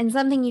 And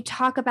something you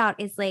talk about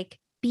is like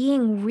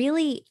being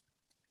really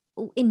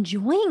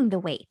enjoying the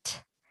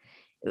wait,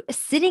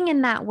 sitting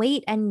in that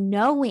wait and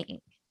knowing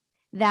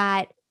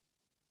that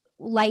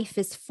life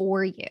is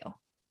for you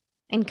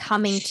and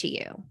coming to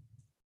you.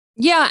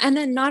 Yeah. And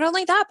then not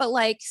only that, but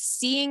like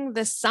seeing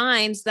the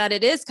signs that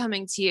it is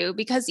coming to you,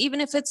 because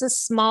even if it's a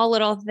small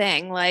little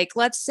thing, like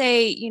let's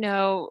say, you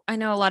know, I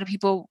know a lot of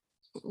people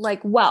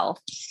like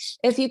wealth.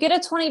 If you get a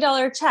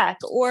 $20 check,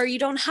 or you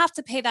don't have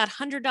to pay that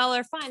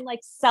 $100 fine,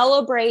 like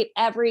celebrate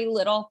every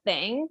little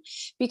thing,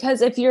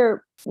 because if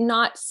you're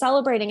not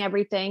celebrating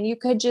everything, you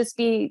could just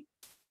be,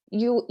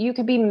 you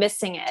could be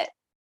missing it,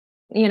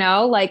 you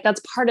know, like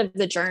that's part of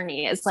the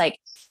journey. Is like,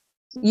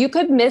 you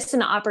could miss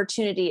an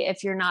opportunity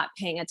if you're not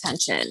paying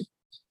attention.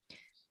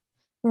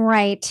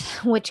 Right.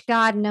 Which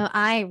God, no,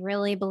 I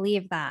really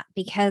believe that,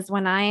 because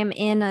when I am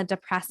in a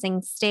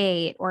depressing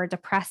state or a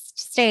depressed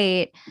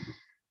state,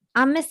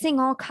 I'm missing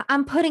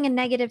I'm putting a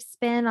negative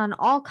spin on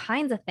all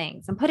kinds of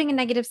things. I'm putting a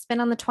negative spin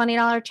on the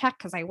 $20 check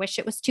because I wish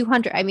it was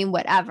 200. I mean,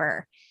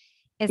 whatever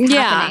is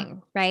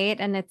happening. Right.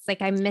 And it's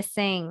like, I'm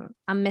missing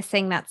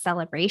that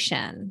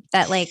celebration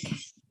that like,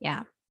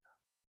 yeah.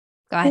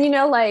 Go ahead. And you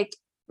know, like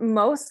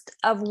most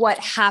of what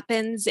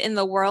happens in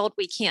the world,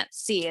 we can't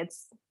see.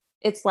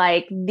 It's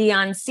like the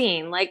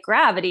unseen, like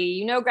gravity,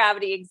 you know,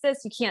 gravity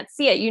exists. You can't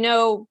see it. You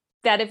know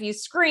that if you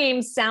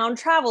scream, sound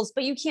travels,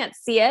 but you can't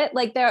see it.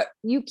 Like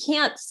you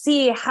can't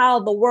see how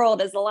the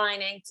world is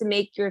aligning to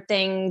make your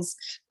things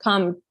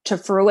come to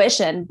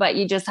fruition, but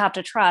you just have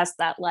to trust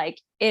that like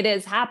it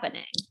is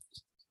happening.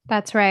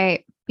 That's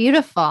right.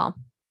 Beautiful.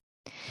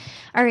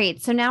 All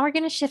right. So now we're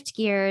going to shift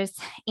gears,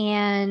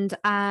 and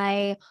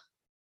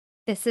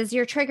this is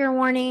your trigger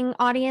warning,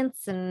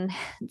 audience, and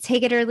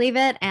take it or leave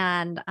it.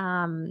 And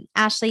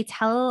Ashley,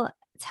 tell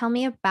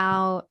me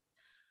about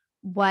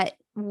what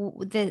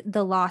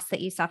the loss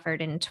that you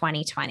suffered in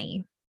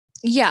 2020.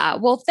 Yeah.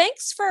 Well,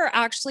 thanks for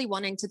actually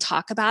wanting to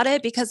talk about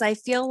it, because I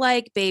feel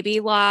like baby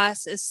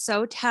loss is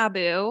so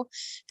taboo.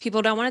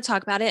 People don't want to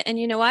talk about it. And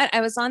you know what?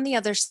 I was on the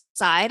other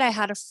side. I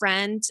had a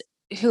friend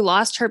who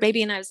lost her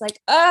baby, and I was like,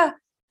 I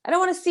don't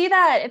want to see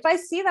that. If I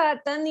see that,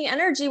 then the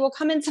energy will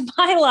come into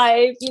my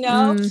life, you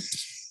know?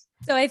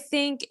 So I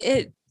think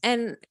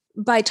and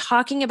by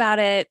talking about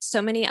it,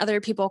 so many other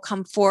people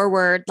come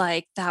forward.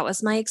 Like, that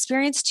was my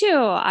experience too.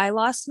 I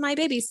lost my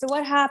baby. So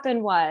what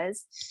happened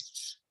was,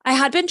 I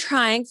had been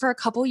trying for a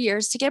couple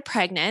years to get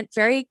pregnant,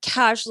 very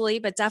casually,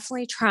 but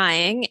definitely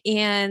trying.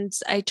 And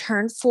I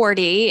turned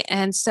 40.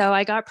 And so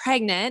I got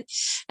pregnant,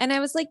 and I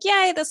was like,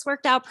 yay, this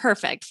worked out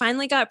perfect.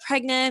 Finally got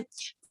pregnant.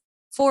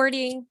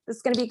 40, this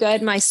is going to be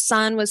good. My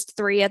son was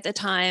 3 at the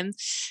time,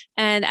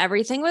 and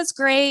everything was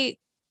great.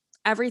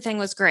 Everything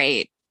was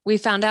great. We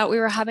found out we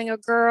were having a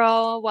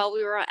girl while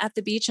we were at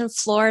the beach in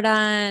Florida,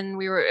 and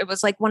it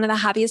was like one of the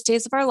happiest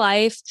days of our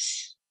life.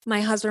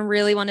 My husband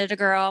really wanted a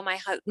girl.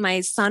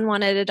 My son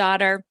wanted a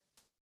daughter.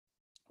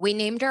 We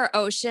named her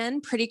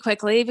Ocean pretty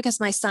quickly because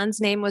my son's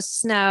name was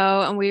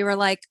Snow. And we were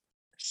like,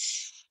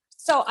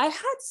 so I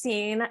had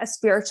seen a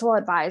spiritual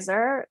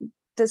advisor.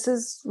 This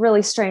is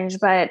really strange,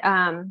 but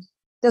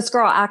this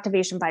girl,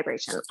 Activation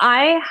Vibration.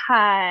 I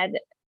had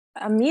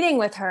a meeting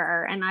with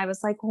her, and I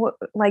was like, what,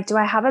 like, do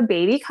I have a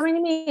baby coming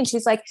to me? And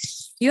she's like,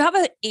 you have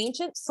an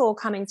ancient soul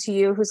coming to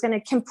you who's going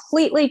to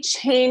completely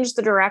change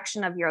the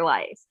direction of your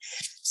life.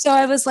 So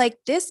I was like,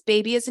 this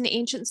baby is an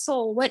ancient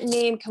soul. What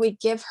name can we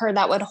give her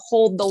that would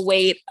hold the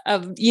weight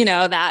of, you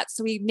know, that?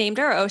 So we named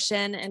her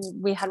Ocean, and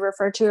we had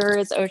referred to her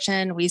as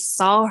Ocean. We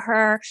saw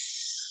her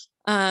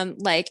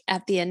like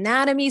at the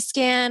anatomy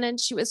scan, and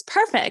she was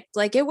perfect.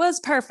 Like, it was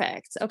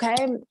perfect. Okay.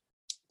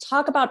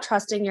 Talk about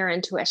trusting your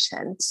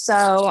intuition.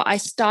 So I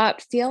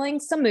stopped feeling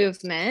some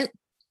movement,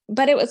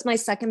 but it was my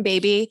second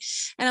baby.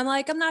 And I'm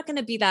like, I'm not going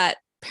to be that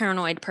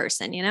paranoid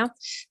person, you know?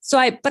 So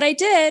I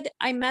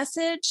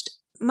messaged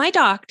my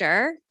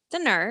doctor, the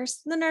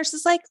nurse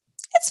is like,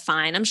 it's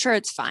fine. I'm sure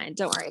it's fine.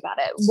 Don't worry about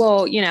it.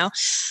 Well, you know,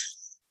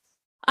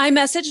 I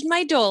messaged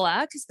my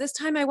doula because this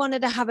time I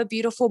wanted to have a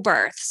beautiful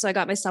birth. So I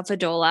got myself a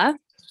doula.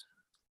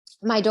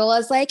 My doula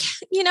is like,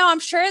 you know,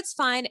 I'm sure it's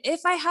fine.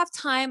 If I have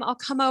time, I'll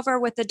come over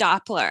with the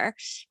Doppler.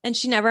 And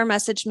she never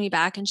messaged me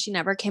back, and she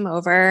never came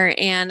over.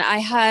 And I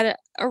had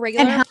a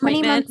regular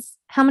appointment.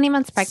 How many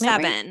months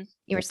pregnant? 7.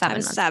 You were 7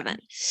 months. 7.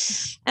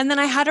 And then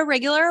I had a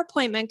regular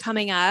appointment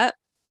coming up,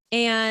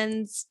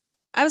 and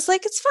I was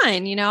like, it's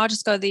fine. You know, I'll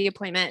just go to the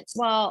appointment.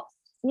 Well,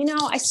 you know,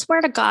 I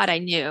swear to God, I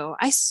knew.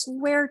 I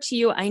swear to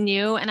you, I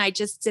knew. And I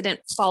just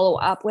didn't follow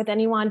up with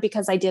anyone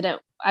because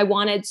I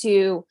wanted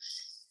to,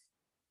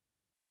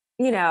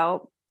 you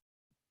know,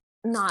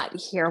 not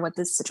hear what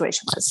this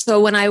situation was.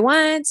 So when I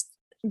went,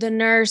 the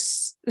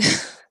nurse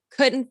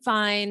couldn't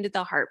find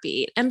the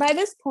heartbeat. And by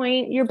this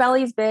point, your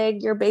belly's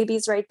big, your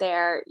baby's right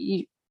there.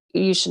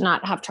 you should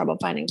not have trouble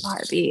finding the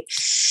heartbeat.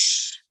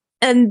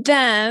 And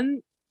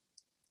then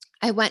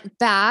I went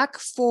back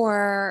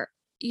for,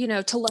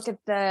 to look at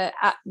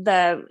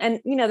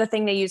the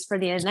thing they use for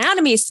the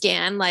anatomy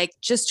scan, like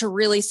just to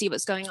really see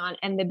what's going on.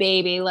 And the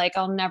baby, like,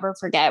 I'll never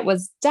forget,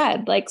 was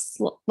dead, like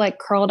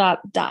curled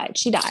up, died.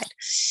 She died.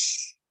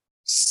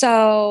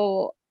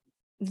 So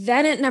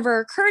then it never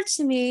occurred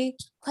to me,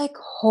 like,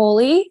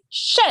 holy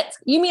shit,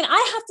 you mean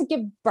I have to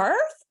give birth?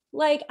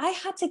 Like, I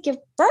had to give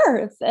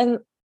birth. And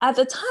at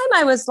the time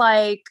I was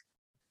like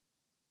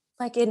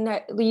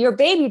your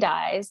baby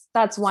dies,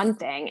 that's one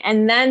thing.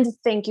 And then to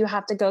think you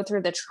have to go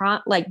through the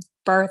trauma, like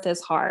birth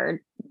is hard.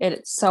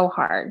 It's so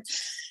hard,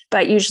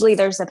 but usually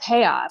there's a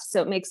payoff.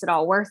 So it makes it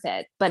all worth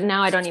it. But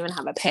now I don't even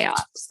have a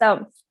payoff.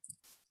 So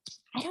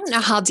I don't know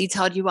how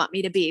detailed you want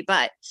me to be,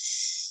 but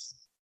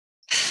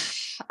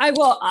I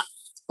will,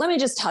 let me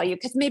just tell you,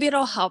 because maybe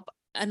it'll help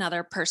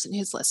another person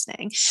who's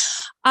listening.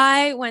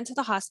 I went to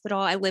the hospital.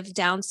 I live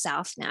down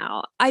south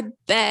now. I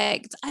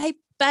begged,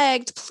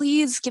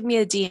 please give me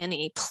a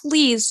D&E.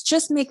 Please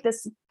just make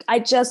this. I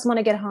just want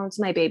to get home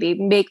to my baby.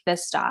 Make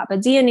this stop. A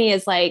D&E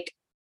is like,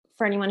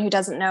 for anyone who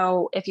doesn't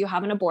know, if you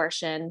have an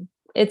abortion,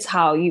 it's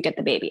how you get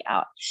the baby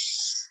out.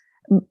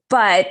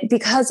 But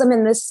because I'm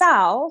in the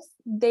South,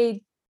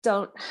 they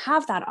don't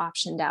have that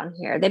option down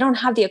here. They don't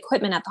have the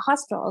equipment at the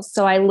hospital.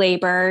 So I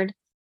labored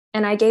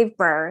and I gave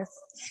birth.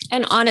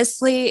 And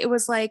honestly, it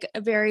was like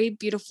a very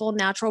beautiful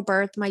natural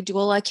birth. My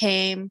doula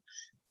came.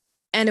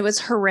 And it was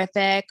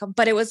horrific,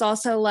 but it was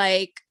also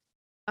like,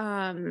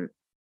 like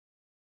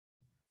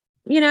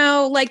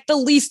the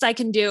least I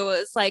can do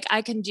is like,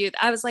 I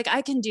was like,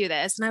 I can do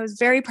this. And I was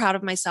very proud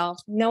of myself.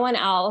 No one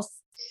else,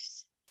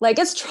 like,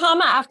 it's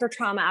trauma after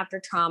trauma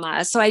after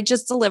trauma. So I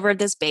just delivered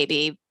this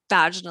baby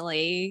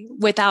vaginally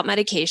without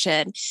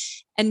medication,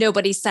 and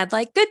nobody said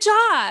like, good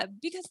job,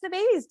 because the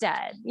baby's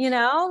dead,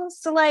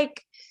 So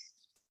like,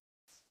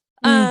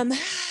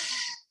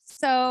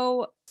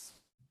 so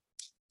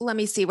let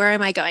me see, where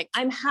am I going?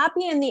 I'm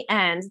happy in the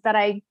end that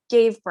I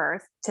gave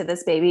birth to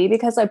this baby,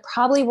 because I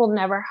probably will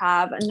never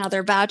have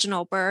another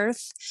vaginal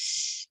birth.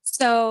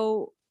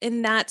 So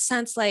in that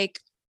sense,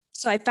 like,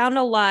 so I found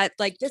a lot,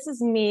 like, this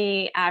is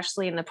me,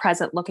 Ashley, in the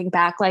present, looking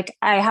back, like,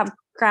 I have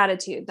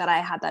gratitude that I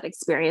had that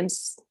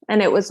experience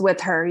and it was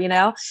with her,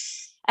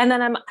 and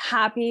then I'm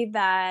happy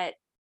that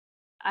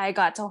I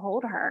got to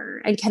hold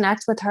her and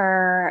connect with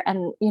her.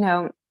 And,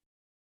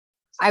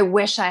 I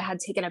wish I had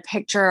taken a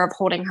picture of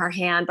holding her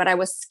hand, but I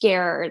was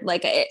scared.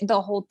 Like,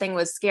 the whole thing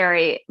was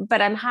scary, but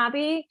I'm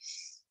happy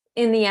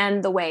in the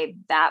end, the way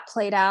that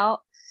played out.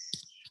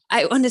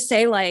 I want to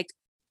say, like,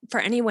 for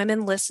any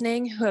women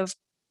listening who's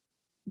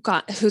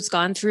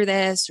gone through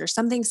this or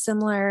something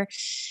similar,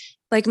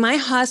 like, my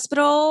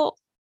hospital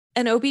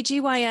and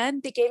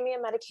OBGYN, they gave me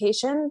a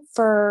medication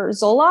for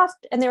Zoloft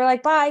and they were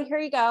like, bye, here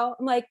you go.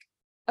 I'm like,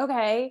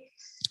 okay.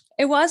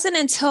 It wasn't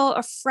until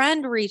a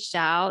friend reached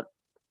out,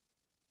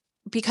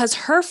 because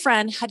her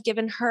friend had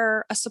given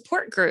her a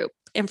support group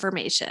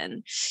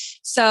information.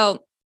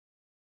 So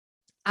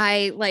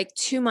I, like,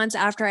 2 months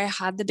after I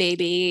had the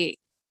baby,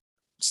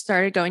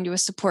 started going to a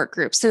support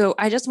group. So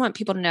I just want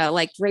people to know,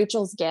 like,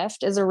 Rachel's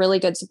Gift is a really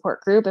good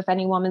support group. If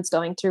any woman's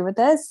going through with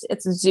this,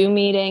 it's Zoom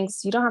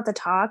meetings. You don't have to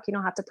talk, you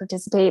don't have to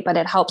participate, but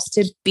it helps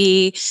to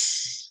be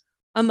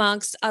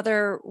amongst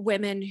other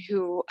women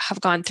who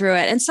have gone through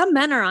it. And some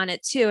men are on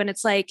it too. And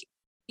it's like,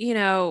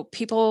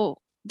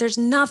 people, there's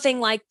nothing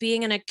like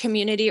being in a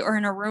community or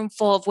in a room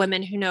full of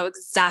women who know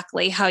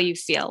exactly how you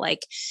feel,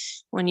 like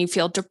when you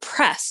feel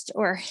depressed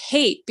or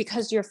hate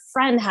because your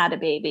friend had a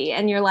baby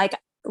and you're like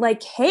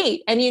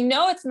hate, and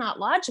it's not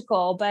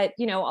logical, but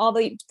all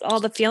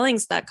the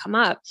feelings that come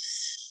up.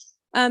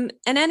 And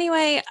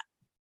anyway,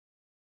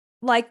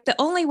 like, the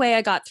only way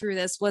I got through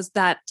this was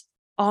that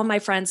all my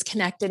friends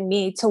connected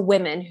me to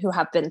women who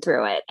have been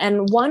through it.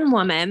 And one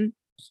woman,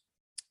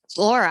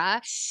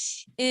 Laura,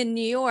 in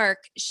New York,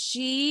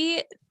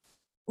 she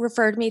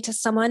referred me to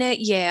someone at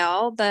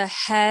Yale, the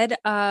head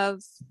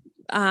of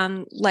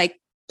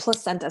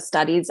placenta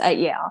studies at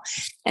Yale.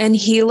 And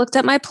he looked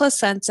at my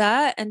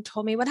placenta and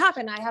told me what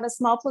happened. I had a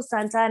small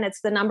placenta, and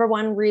it's the number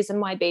one reason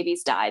why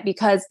babies die,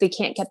 because they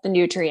can't get the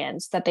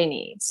nutrients that they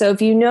need. So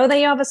if you know that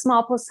you have a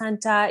small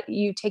placenta,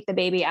 you take the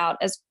baby out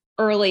as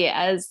early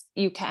as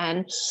you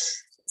can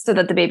so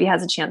that the baby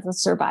has a chance of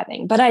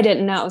surviving. But I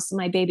didn't know, so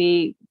my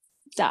baby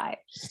died.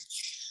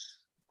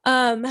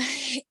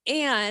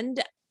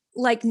 And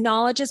like,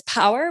 knowledge is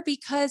power,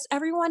 because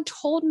everyone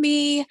told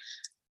me,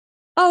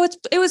 oh,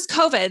 it was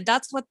COVID.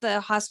 That's what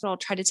the hospital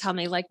tried to tell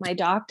me. Like, my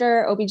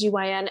doctor,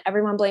 OBGYN,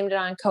 everyone blamed it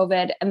on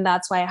COVID. And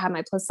that's why I had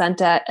my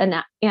placenta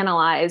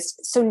analyzed.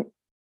 So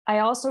I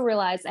also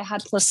realized I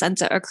had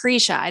placenta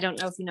accretia. I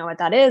don't know if you know what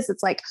that is.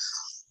 It's like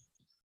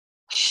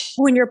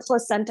when your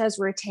placenta is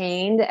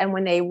retained and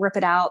when they rip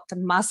it out, the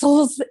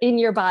muscles in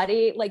your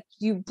body, like,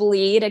 you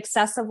bleed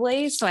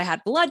excessively. So I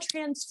had blood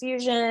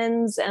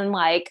transfusions and,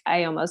 like,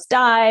 I almost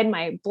died.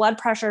 My blood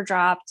pressure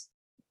dropped,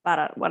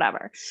 but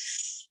whatever.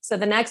 So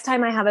the next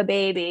time I have a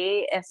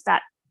baby, if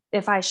that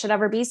if I should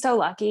ever be so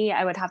lucky,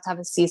 I would have to have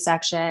a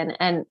C-section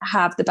and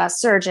have the best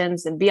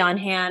surgeons and be on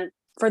hand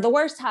for the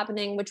worst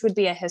happening, which would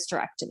be a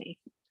hysterectomy.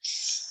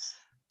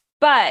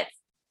 But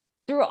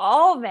through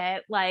all of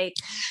it, like,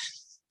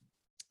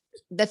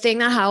 the thing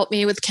that helped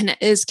me with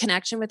is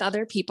connection with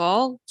other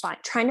people,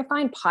 trying to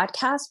find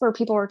podcasts where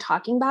people were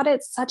talking about it.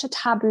 It's such a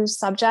taboo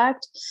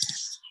subject.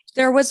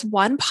 There was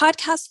one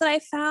podcast that I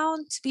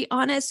found, to be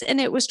honest, and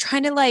it was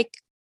trying to like,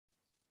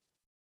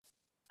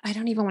 I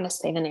don't even want to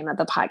say the name of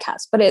the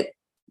podcast, but it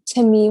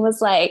to me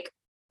was like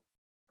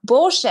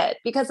bullshit,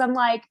 because I'm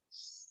like,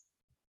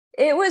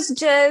 it was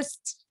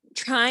just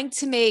trying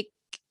to make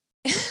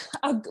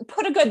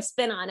put a good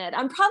spin on it.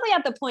 I'm probably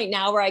at the point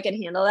now where I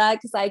can handle that,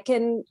 because I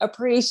can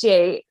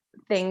appreciate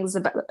things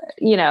about,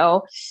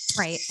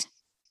 right,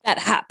 that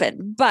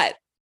happen. But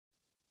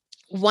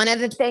one of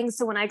the things,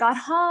 so when I got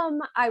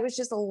home, I was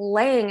just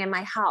laying in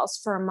my house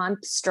for a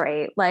month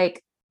straight.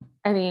 Like,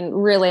 I mean,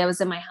 really, I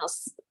was in my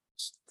house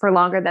for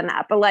longer than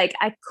that, but like,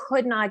 I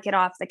could not get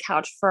off the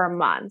couch for a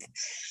month.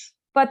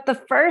 But the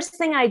first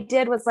thing I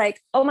did was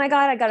like, oh my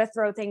God, I got to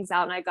throw things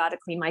out and I got to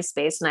clean my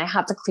space and I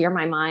have to clear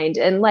my mind.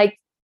 And like,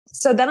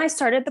 so then I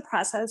started the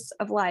process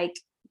of like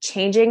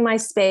changing my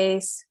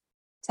space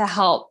to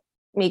help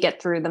me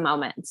get through the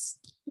moments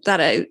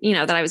that I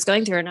was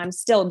going through. And I'm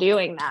still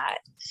doing that.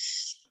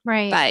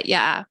 Right. But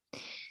yeah.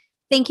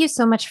 Thank you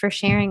so much for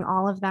sharing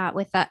all of that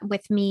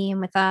with me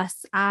and with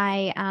us.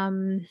 I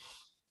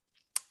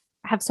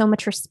have so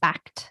much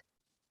respect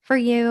for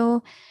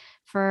you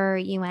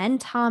and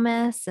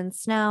Thomas and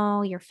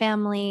Snow, your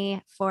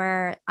family,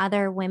 for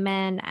other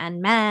women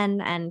and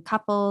men and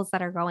couples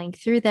that are going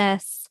through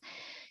this.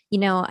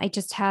 I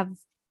just have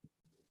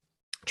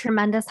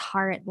tremendous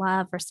heart,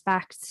 love,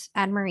 respect,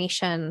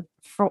 admiration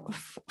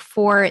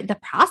for the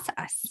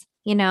process.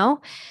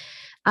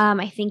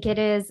 I think it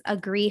is a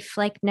grief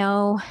like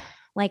no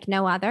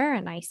other,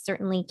 and I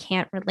certainly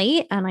can't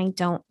relate, and I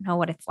don't know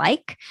what it's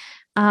like.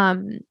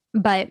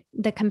 But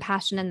the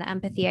compassion and the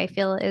empathy I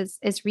feel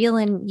is real.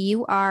 And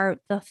you are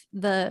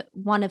the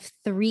one of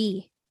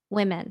 3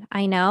 women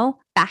I know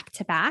back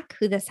to back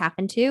who this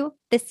happened to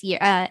this year,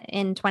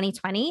 in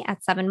 2020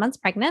 at 7 months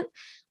pregnant,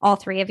 all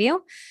 3 of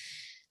you.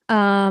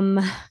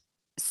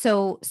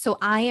 So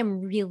I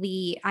am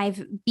really,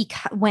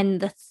 when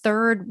the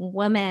 3rd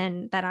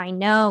woman that I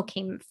know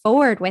came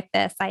forward with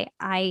this,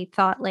 I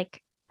thought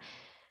like,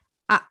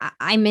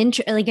 I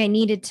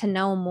needed to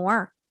know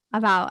more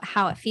about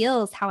how it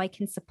feels, how I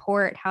can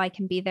support, how I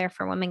can be there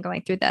for women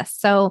going through this.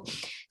 So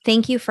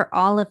thank you for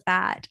all of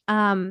that.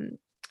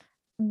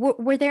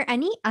 Were there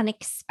any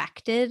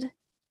unexpected?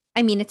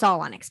 I mean, it's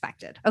all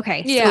unexpected.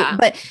 Okay. Yeah.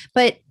 So,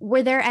 but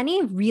were there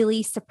any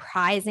really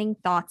surprising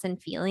thoughts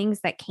and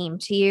feelings that came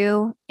to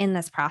you in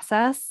this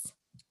process?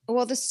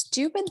 Well, the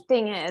stupid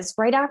thing is,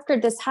 right after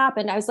this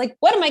happened, I was like,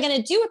 what am I going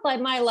to do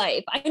with my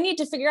life? I need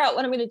to figure out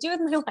what I'm going to do with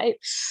my life.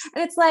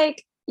 And it's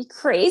like, you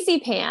crazy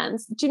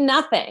pants, do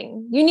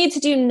nothing. You need to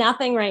do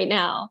nothing right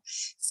now.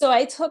 So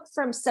I took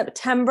from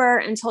September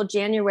until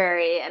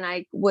January, and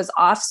I was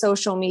off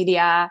social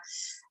media,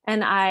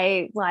 and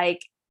I like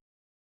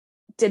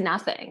did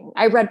nothing.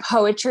 I read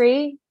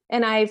poetry,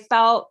 and I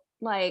felt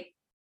like,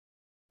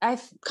 I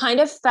kind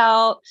of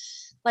felt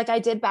like I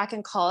did back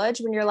in college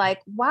when you're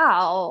like,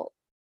 wow,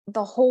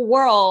 the whole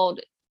world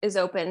is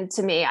open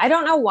to me. I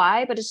don't know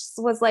why, but it just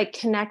was like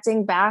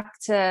connecting back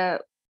to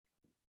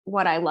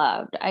what I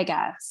loved, I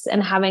guess,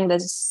 and having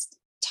this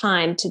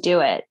time to do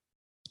it.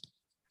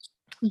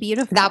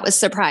 Beautiful. That was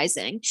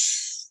surprising.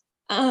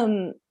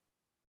 Yeah,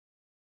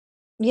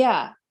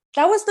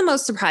 that was the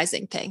most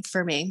surprising thing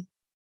for me.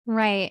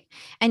 Right.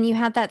 And you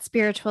had that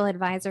spiritual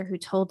advisor who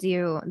told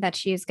you that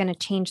she is going to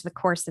change the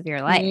course of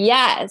your life.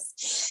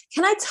 Yes.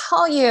 Can I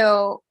tell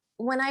you,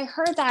 when I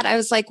heard that, I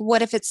was like,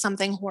 what if it's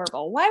something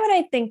horrible? Why would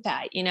I think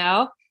that,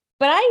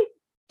 But I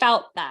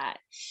felt that.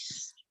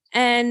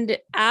 And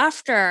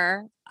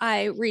after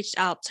I reached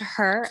out to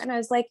her and I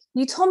was like,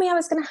 you told me I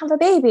was going to have a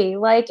baby.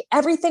 Like,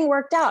 everything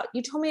worked out.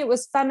 You told me it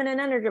was feminine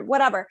energy,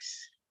 whatever.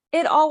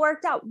 It all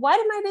worked out. Why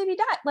did my baby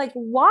die? Like,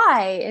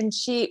 why? And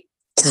she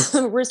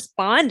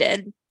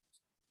responded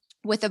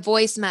with a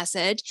voice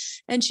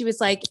message. And she was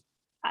like,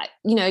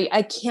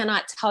 I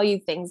cannot tell you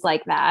things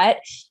like that.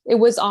 It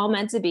was all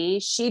meant to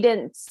be. She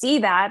didn't see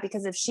that,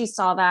 because if she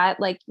saw that,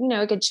 like,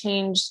 it could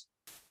change.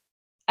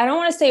 I don't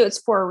want to say it's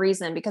for a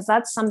reason, because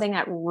that's something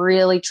that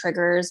really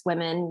triggers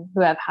women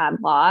who have had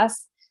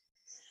loss.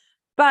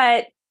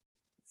 But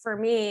for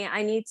me,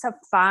 I need to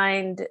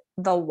find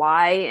the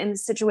why in the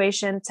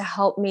situation to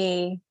help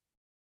me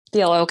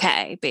feel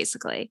okay,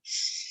 basically.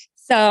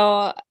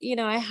 So,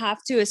 I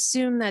have to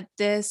assume that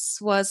this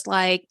was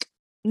like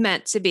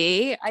meant to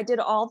be. I did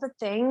all the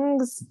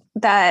things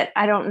that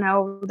I don't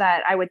know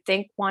that I would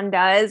think one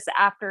does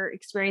after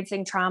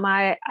experiencing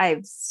trauma.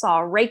 I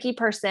saw a Reiki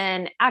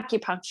person,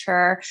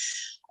 acupuncture,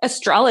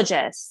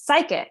 astrologist,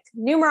 psychic,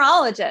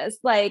 numerologist.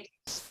 Like,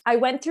 I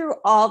went through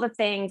all the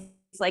things,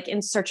 like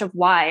in search of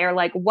why, or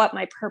like what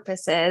my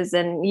purpose is.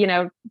 And,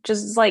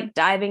 just like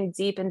diving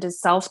deep into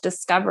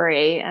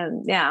self-discovery.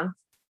 And yeah.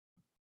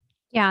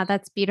 Yeah,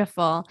 that's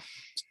beautiful.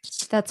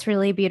 That's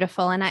really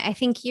beautiful. And I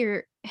think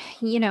yes,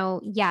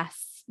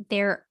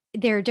 there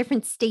are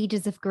different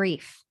stages of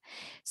grief.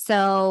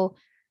 So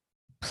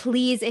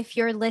please, if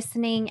you're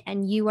listening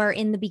and you are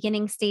in the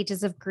beginning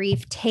stages of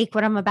grief, take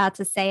what I'm about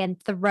to say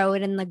and throw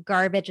it in the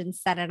garbage and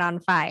set it on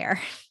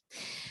fire.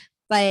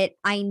 But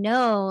I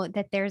know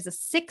that there's a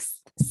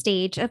sixth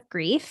stage of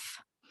grief.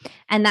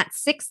 And that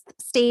sixth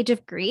stage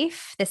of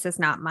grief, this is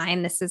not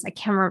mine.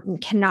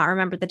 Cannot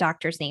remember the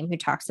doctor's name who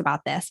talks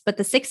about this, but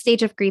the sixth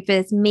stage of grief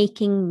is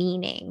making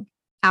meaning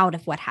out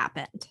of what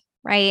happened,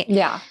 right?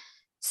 Yeah.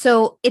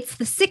 So it's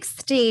the sixth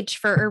stage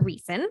for a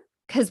reason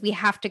because we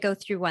have to go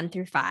through 1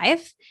 through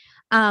 5.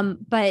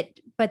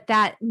 But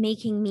that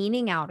making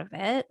meaning out of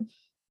it,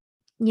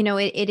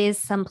 it is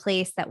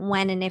someplace that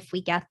when and if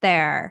we get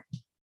there,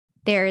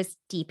 there's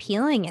deep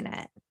healing in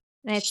it.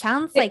 And it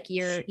sounds like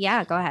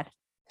yeah, go ahead.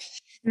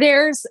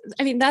 That's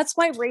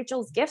why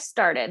Rachel's Gift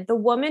started. The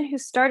woman who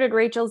started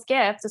Rachel's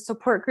Gift, a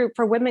support group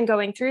for women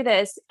going through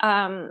this,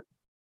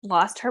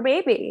 lost her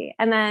baby.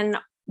 And then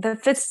the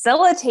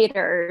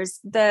facilitators,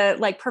 the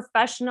like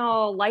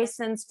professional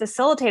licensed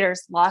facilitators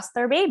lost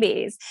their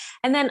babies.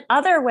 And then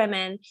other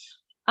women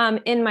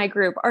in my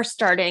group are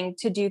starting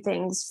to do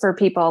things for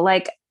people.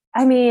 I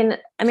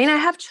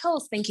have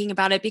chills thinking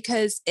about it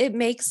because it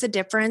makes a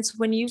difference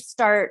when you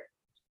start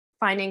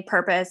finding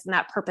purpose and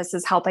that purpose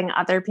is helping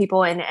other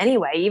people in any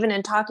way. Even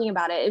in talking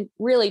about it, it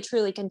really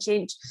truly can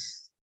change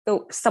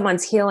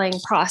someone's healing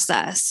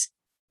process.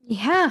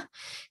 Yeah.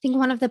 I think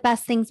one of the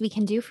best things we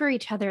can do for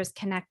each other is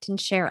connect and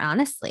share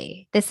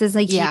honestly. This is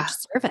a huge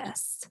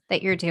service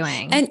that you're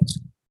doing. And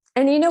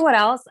you know what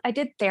else? I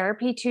did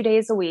therapy 2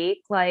 days a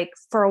week,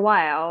 for a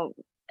while.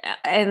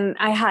 And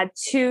I had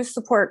 2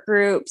 support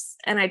groups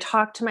and I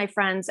talked to my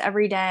friends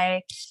every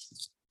day.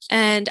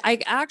 And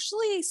I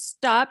actually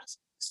stopped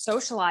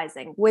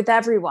socializing with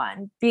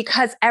everyone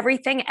because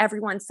everything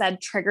everyone said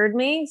triggered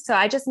me. So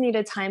I just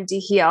needed time to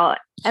heal.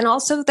 And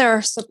also there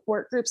are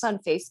support groups on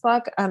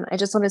Facebook. I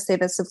just want to say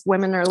this if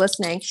women are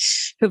listening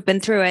who've been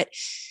through it,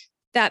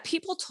 that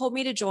people told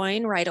me to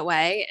join right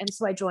away. And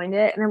so I joined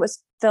it and it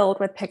was filled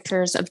with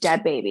pictures of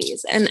dead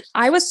babies. And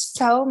I was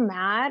so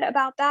mad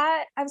about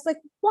that. I was like,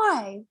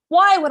 why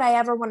would I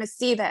ever want to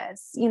see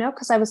this?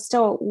 Because I was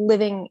still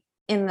living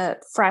in the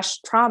fresh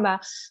trauma.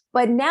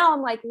 But now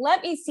I'm like,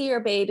 let me see your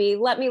baby.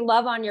 Let me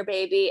love on your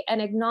baby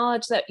and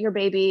acknowledge that your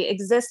baby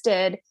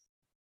existed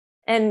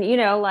and,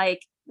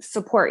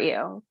 support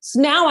you. So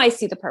now I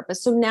see the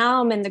purpose. So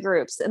now I'm in the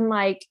groups and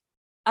I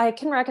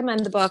can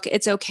recommend the book.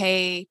 It's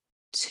okay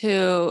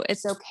to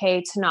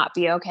not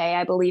be okay.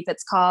 I believe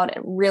it's called.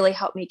 It really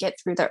helped me get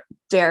through the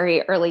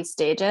very early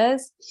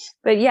stages.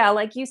 But yeah,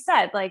 like you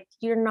said,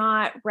 you're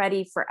not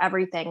ready for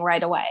everything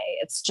right away.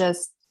 It's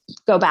just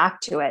go back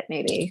to it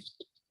maybe.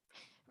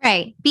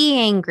 Right. Be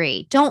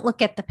angry. Don't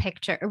look at the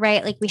picture,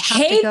 right? We have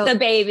hate to go the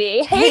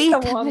baby, hate the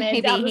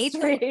woman down the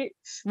street.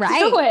 Right.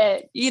 Do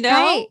it,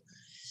 Right.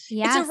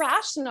 Yes. It's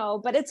irrational,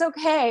 but it's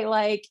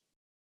okay.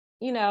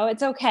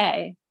 It's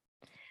okay.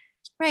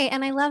 Right.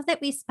 And I love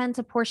that we spent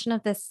a portion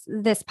of this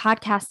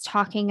podcast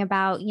talking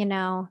about,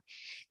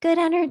 good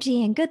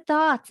energy and good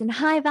thoughts and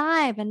high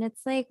vibe. And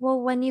it's like, well,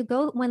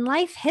 when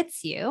life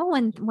hits you,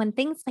 when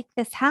things like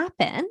this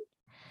happen,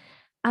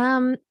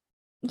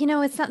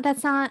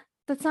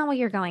 that's not what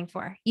you're going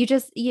for.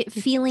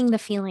 Feeling the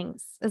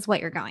feelings is what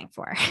you're going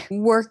for.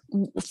 We're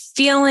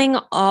feeling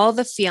all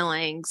the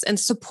feelings and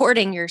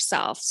supporting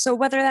yourself. So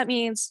whether that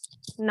means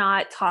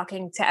not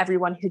talking to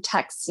everyone who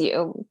texts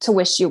you to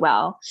wish you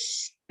well,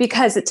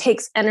 because it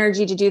takes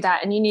energy to do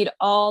that. And you need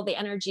all the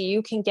energy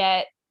you can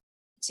get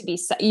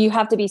you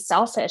have to be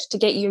selfish to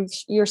get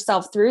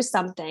yourself through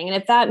something. And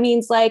if that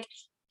means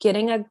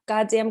getting a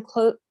goddamn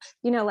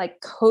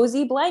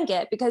cozy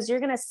blanket because you're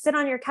going to sit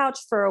on your couch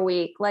for a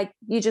week,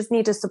 you just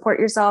need to support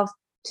yourself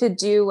to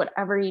do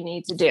whatever you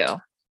need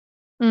to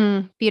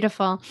do.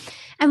 Beautiful.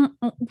 And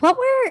what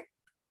were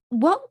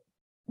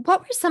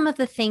some of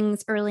the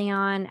things early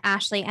on,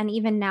 Ashley, and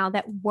even now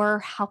that were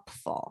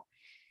helpful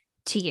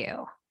to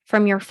you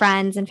from your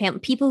friends and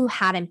family, people who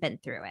hadn't been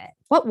through it?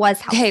 What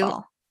was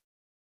helpful?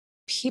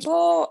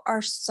 People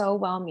are so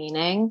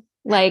well-meaning.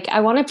 I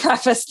want to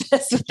preface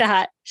this with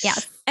that.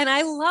 Yes. And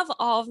I love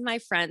all of my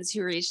friends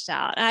who reached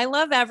out. And I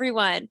love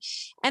everyone.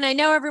 And I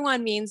know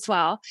everyone means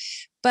well,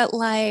 but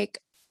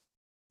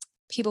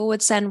people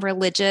would send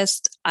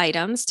religious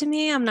items to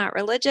me. I'm not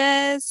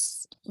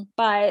religious,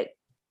 but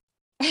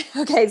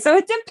okay. So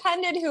it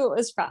depended who it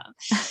was from.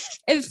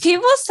 If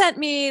people sent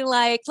me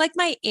like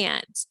my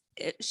aunt,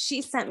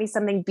 she sent me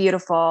something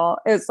beautiful.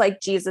 It was like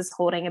Jesus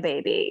holding a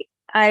baby.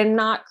 I'm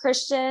not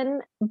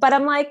Christian, but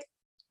I'm like,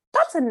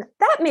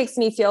 that makes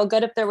me feel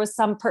good. If there was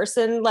some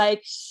person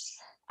I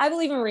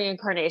believe in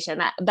reincarnation,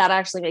 that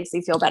actually makes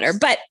me feel better.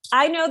 But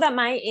I know that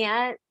my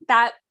aunt,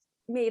 that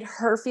made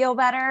her feel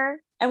better.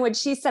 And when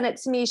she sent it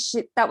to me,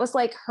 that was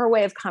her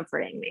way of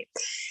comforting me.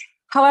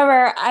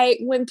 However,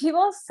 when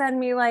people send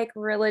me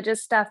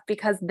religious stuff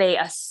because they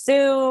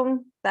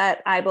assume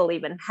that I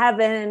believe in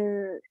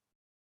heaven,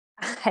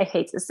 I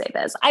hate to say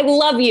this. I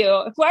love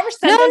you. Whoever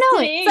sent this to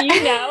me,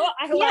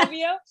 I love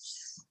you.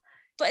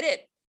 But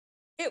it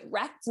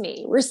wrecked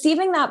me.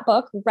 Receiving that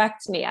book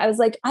wrecked me. I was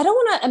like, I don't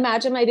want to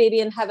imagine my baby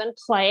in heaven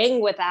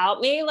playing without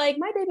me. Like,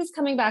 my baby's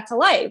coming back to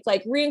life,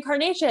 like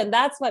reincarnation.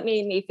 That's what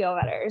made me feel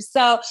better.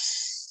 So,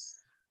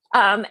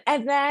 and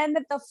then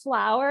the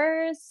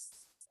flowers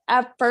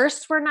at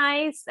first were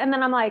nice. And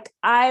then I'm like,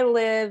 I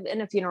live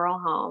in a funeral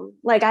home.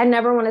 Like, I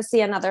never want to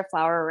see another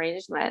flower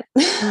arrangement.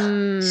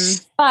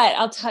 But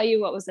I'll tell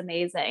you what was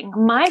amazing.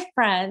 My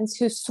friends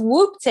who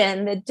swooped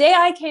in the day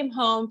I came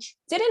home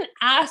didn't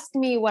ask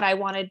me what I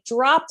wanted,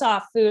 dropped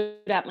off food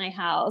at my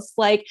house.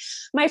 Like,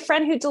 my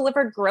friend who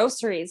delivered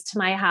groceries to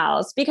my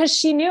house because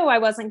she knew I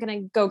wasn't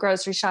going to go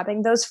grocery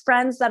shopping. Those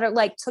friends that are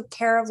like, took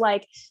care of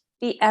like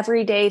the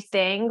everyday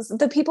things,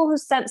 the people who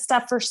sent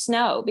stuff for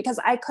snow because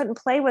I couldn't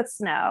play with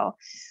snow,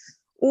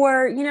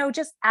 or, you know,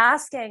 just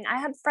asking. I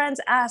had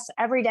friends ask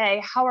every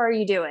day, how are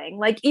you doing?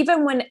 Like,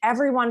 even when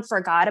everyone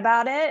forgot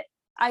about it,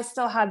 I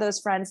still had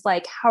those friends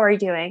like, how are you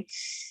doing?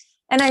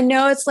 And I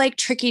know it's like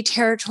tricky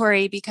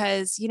territory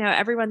because, you know,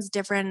 everyone's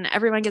different.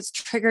 Everyone gets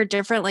triggered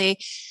differently.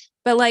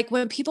 But like,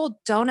 when people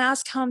don't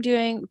ask how I'm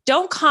doing,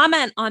 don't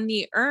comment on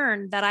the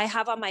urn that I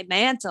have on my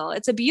mantle.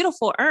 It's a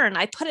beautiful urn.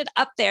 I put it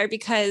up there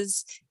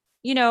because,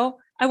 you know,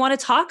 I want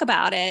to talk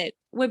about it.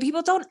 When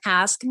people don't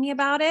ask me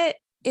about it,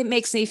 it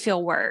makes me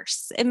feel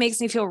worse. It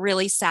makes me feel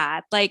really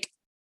sad. Like,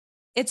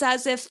 it's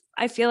as if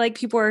I feel like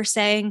people are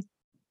saying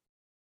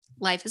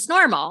life is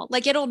normal.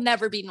 Like, it'll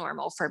never be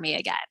normal for me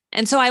again.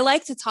 And so I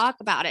like to talk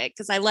about it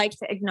because I like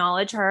to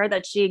acknowledge her,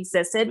 that she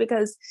existed,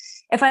 because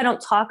if I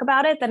don't talk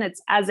about it, then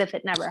it's as if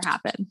it never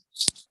happened.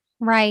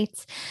 Right.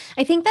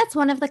 I think that's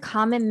one of the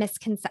common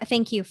misconceptions.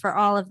 Thank you for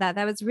all of that.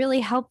 That was really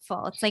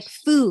helpful. It's like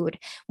food.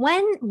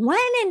 When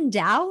in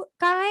doubt,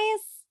 guys,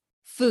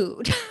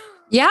 food.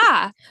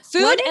 Yeah.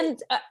 Food.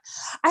 And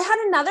I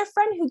had another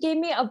friend who gave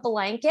me a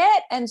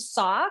blanket and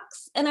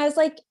socks. And I was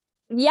like,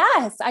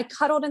 yes, I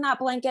cuddled in that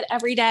blanket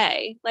every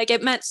day. Like,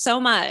 it meant so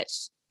much.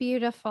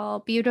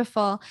 Beautiful.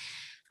 Beautiful.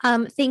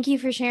 Thank you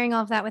for sharing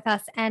all of that with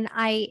us. And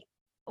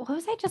what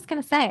was I just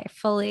going to say?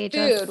 Food.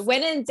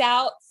 When in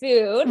doubt,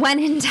 food. When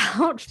in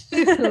doubt,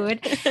 food.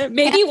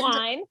 Maybe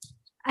wine.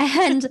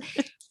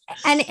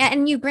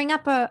 And you bring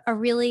up a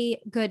really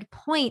good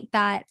point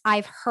that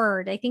I've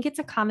heard. I think it's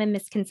a common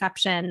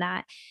misconception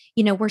that,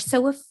 you know, we're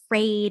so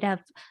afraid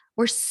of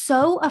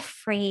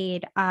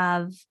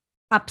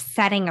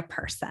upsetting a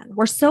person.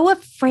 We're so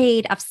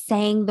afraid of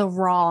saying the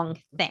wrong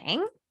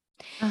thing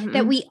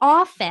that we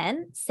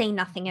often say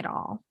nothing at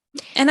all.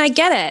 And I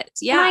get it.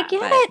 Yeah. And I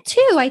get it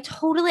too.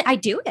 I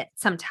do it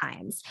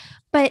sometimes.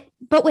 But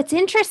what's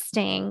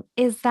interesting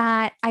is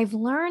that I've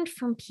learned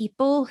from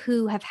people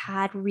who have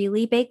had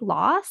really big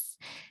loss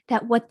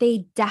that what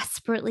they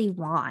desperately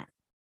want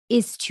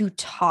is to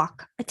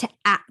talk,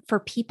 for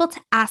people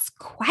to ask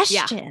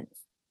questions.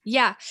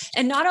 Yeah.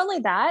 And not only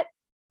that,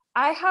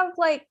 I have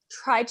like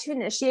tried to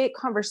initiate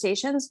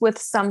conversations with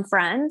some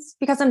friends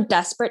because I'm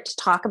desperate to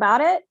talk about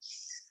it.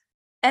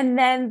 And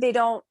then they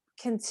don't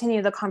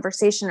continue the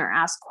conversation or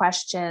ask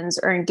questions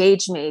or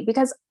engage me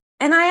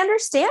and I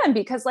understand,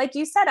 because like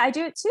you said, I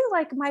do it too.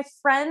 Like, my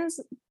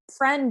friend's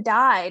friend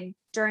died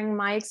during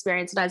my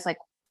experience and I was like,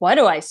 what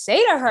do I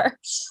say to her?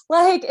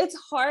 Like, it's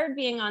hard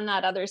being on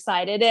that other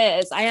side. It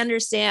is. I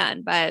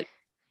understand, but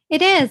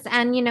it is.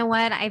 And you know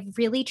what? I've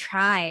really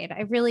tried.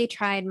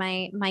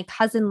 My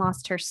cousin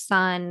lost her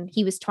son.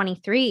 He was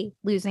 23,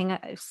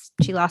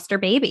 she lost her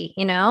baby,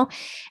 you know?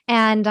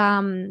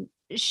 And,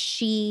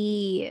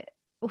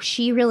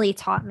 she really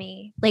taught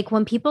me, like,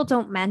 when people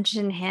don't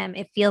mention him,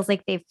 it feels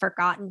like they've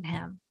forgotten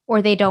him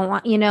or they don't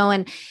want, you know,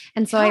 and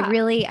so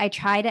I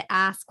try to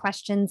ask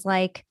questions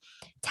like,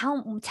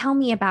 tell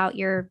me about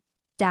your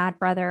dad,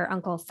 brother,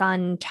 uncle,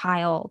 son,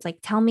 child. Like,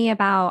 tell me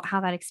about how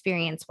that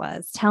experience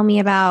was. Tell me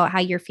about how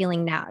you're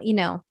feeling now, you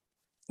know?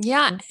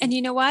 Yeah. And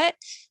you know what?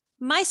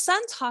 My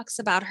son talks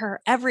about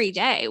her every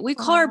day. We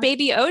call her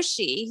baby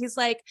Oshi. He's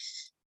like,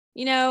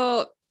 you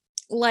know,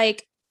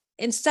 like,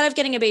 instead of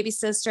getting a baby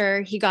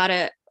sister, he got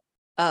a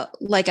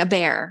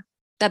bear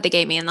that they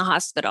gave me in the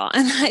hospital.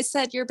 And I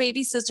said, your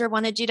baby sister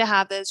wanted you to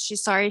have this.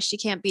 She's sorry she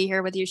can't be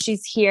here with you.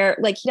 She's here.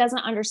 Like, he doesn't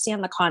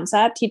understand the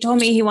concept. He told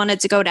me he wanted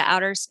to go to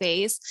outer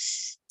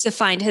space to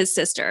find his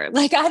sister.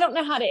 Like, I don't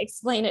know how to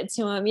explain it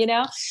to him, you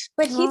know,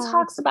 but he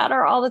talks about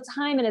her all the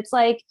time. And it's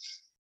like,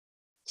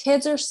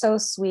 kids are so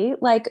sweet.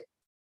 Like,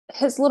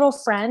 his little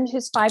friend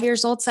who's 5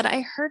 years old said,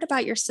 I heard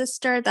about your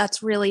sister.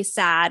 That's really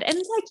sad. And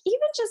it's like,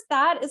 even just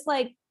that is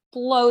like,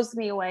 blows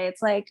me away.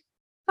 It's like,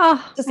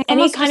 just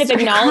any kind of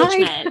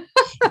acknowledgement.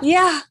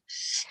 Yeah.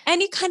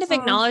 Any kind of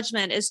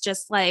acknowledgement is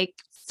just like,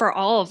 for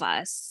all of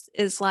us,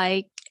 is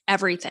like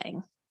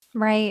everything.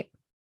 Right.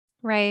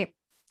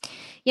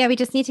 Yeah. We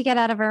just need to get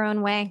out of our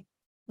own way,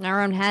 in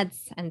our own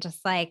heads, and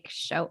just like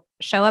show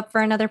up for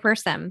another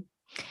person.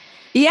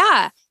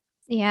 Yeah.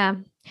 Yeah.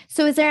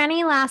 So is there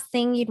any last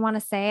thing you'd want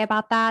to say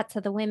about that to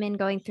the women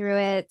going through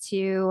it,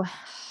 to,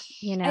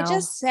 you know? I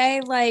just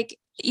say, like,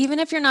 even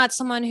if you're not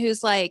someone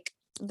who's like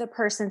the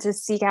person to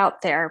seek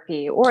out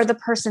therapy or the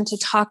person to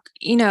talk,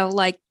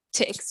 like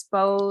to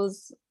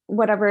expose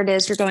whatever it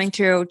is you're going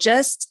through,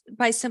 just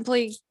by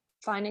simply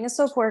finding a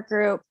support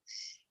group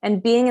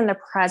and being in the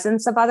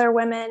presence of other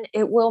women,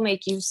 it will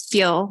make you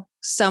feel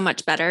so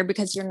much better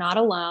because you're not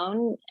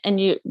alone and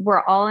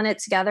we're all in it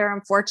together.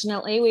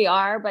 Unfortunately, we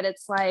are, but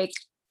it's like,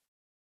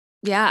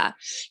 yeah,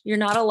 you're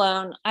not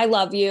alone. I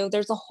love you.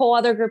 There's a whole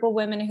other group of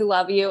women who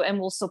love you and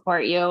will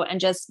support you, and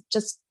just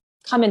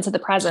come into the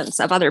presence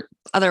of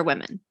other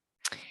women.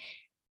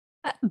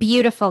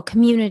 Beautiful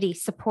community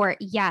support.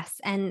 Yes.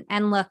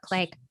 And look,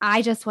 like,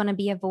 I just want to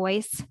be a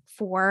voice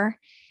for,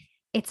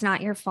 it's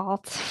not your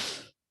fault.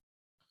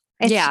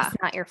 It's just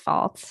not your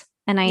fault.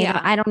 And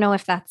I don't know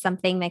if that's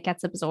something that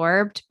gets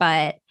absorbed,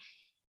 but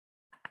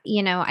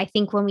I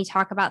think when we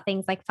talk about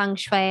things like feng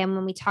shui, and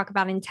when we talk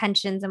about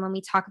intentions, and when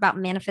we talk about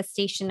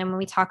manifestation, and when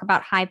we talk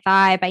about high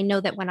vibe, I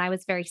know that when I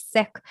was very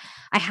sick,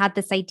 I had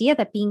this idea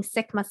that being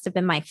sick must have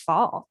been my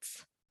fault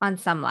on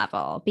some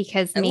level,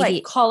 because maybe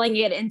like calling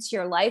it into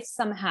your life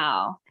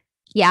somehow.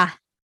 Yeah,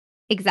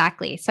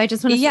 exactly. So I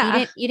just want to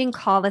say you didn't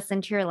call this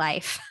into your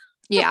life.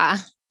 Yeah.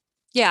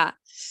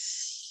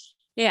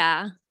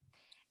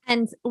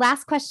 And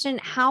last question,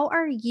 have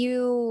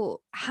you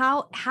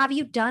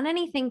done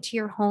anything to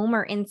your home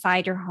or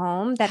inside your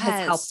home that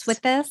has helped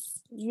with this?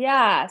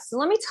 Yeah. So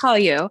let me tell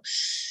you,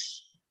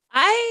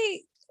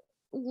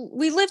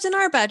 we lived in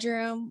our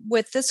bedroom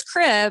with this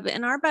crib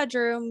in our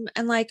bedroom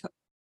and like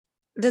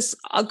this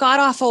god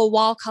awful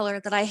wall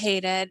color that I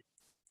hated.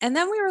 And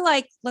then we were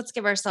like, let's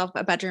give ourselves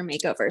a bedroom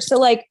makeover. So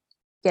like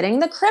getting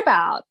the crib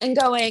out and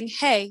going,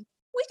 hey,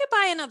 we could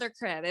buy another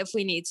crib if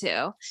we need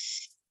to.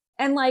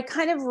 And like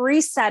kind of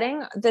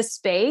resetting the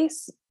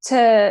space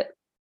to,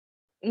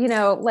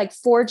 like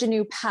forge a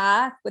new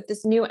path with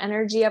this new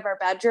energy of our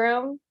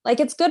bedroom. Like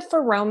it's good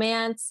for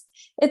romance.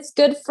 It's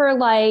good for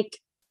like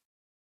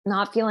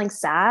not feeling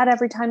sad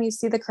every time you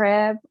see the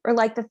crib or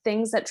like the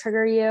things that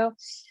trigger you.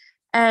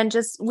 And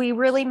we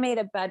really made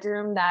a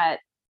bedroom that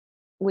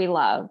we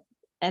love.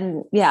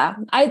 And yeah,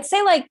 I'd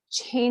say like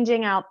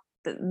changing out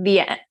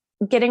the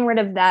getting rid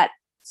of that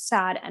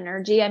sad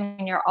energy. I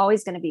mean, you're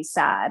always going to be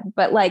sad,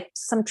 but like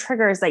some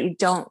triggers that you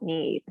don't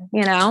need,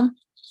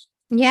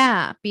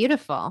 Yeah.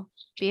 Beautiful.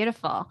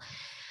 Beautiful.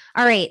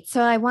 All right.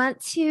 So I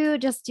want to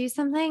just do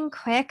something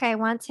quick. I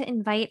want to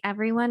invite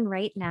everyone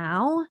right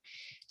now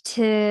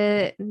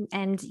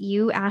and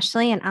you,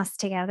 Ashley, and us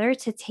together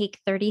to take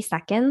 30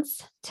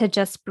 seconds to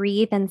just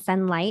breathe and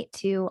send light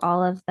to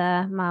all of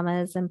the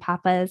mamas and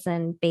papas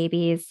and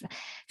babies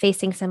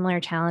facing similar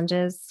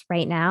challenges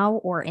right now,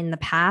 or in the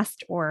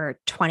past, or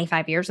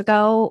 25 years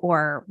ago,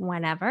 or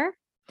whenever.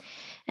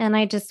 And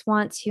I just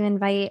want to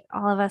invite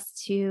all of us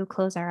to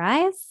close our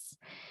eyes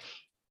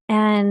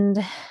and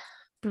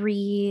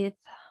breathe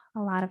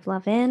a lot of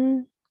love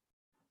in.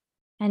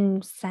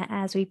 And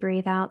as we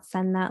breathe out,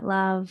 send that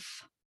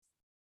love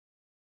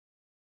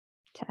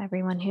to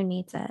everyone who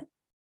needs it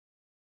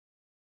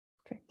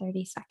for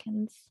 30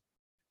 seconds.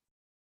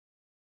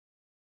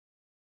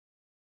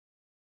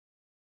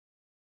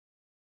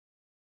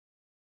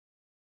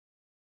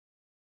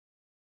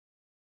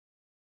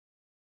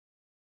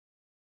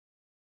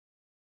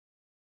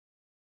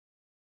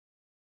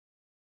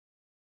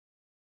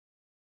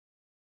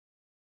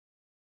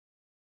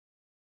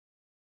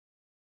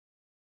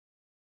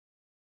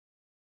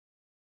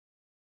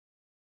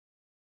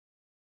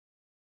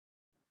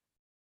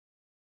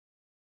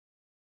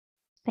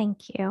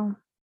 Thank you.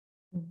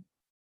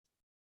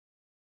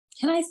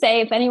 Can I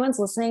say, if anyone's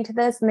listening to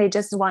this and they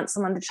just want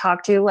someone to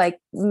talk to, like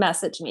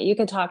message me. You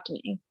can talk to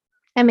me.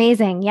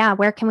 Amazing. Yeah.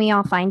 Where can we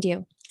all find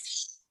you?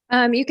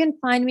 You can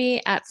find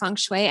me at Feng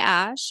Shui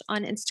Ash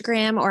on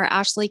Instagram or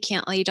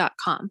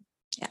ashleycantley.com.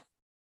 Yeah.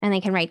 And they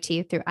can write to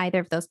you through either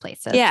of those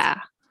places.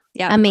 Yeah.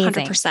 Yeah.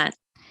 Amazing. 100%.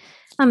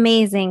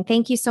 Amazing.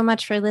 Thank you so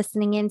much for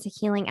listening in to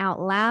Healing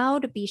Out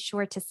Loud. Be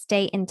sure to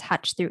stay in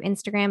touch through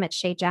Instagram at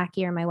Shay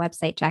Jackie or my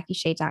website,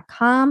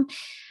 jackieshay.com.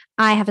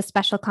 I have a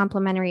special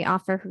complimentary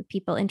offer for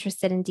people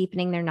interested in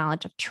deepening their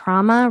knowledge of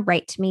trauma.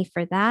 Write to me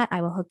for that.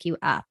 I will hook you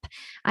up.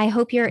 I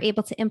hope you're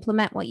able to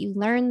implement what you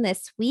learned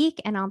this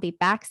week, and I'll be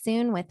back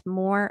soon with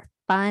more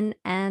fun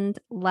and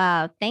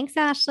love. Thanks,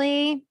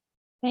 Ashley.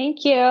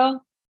 Thank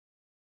you.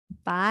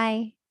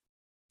 Bye.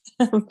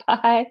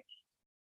 Bye.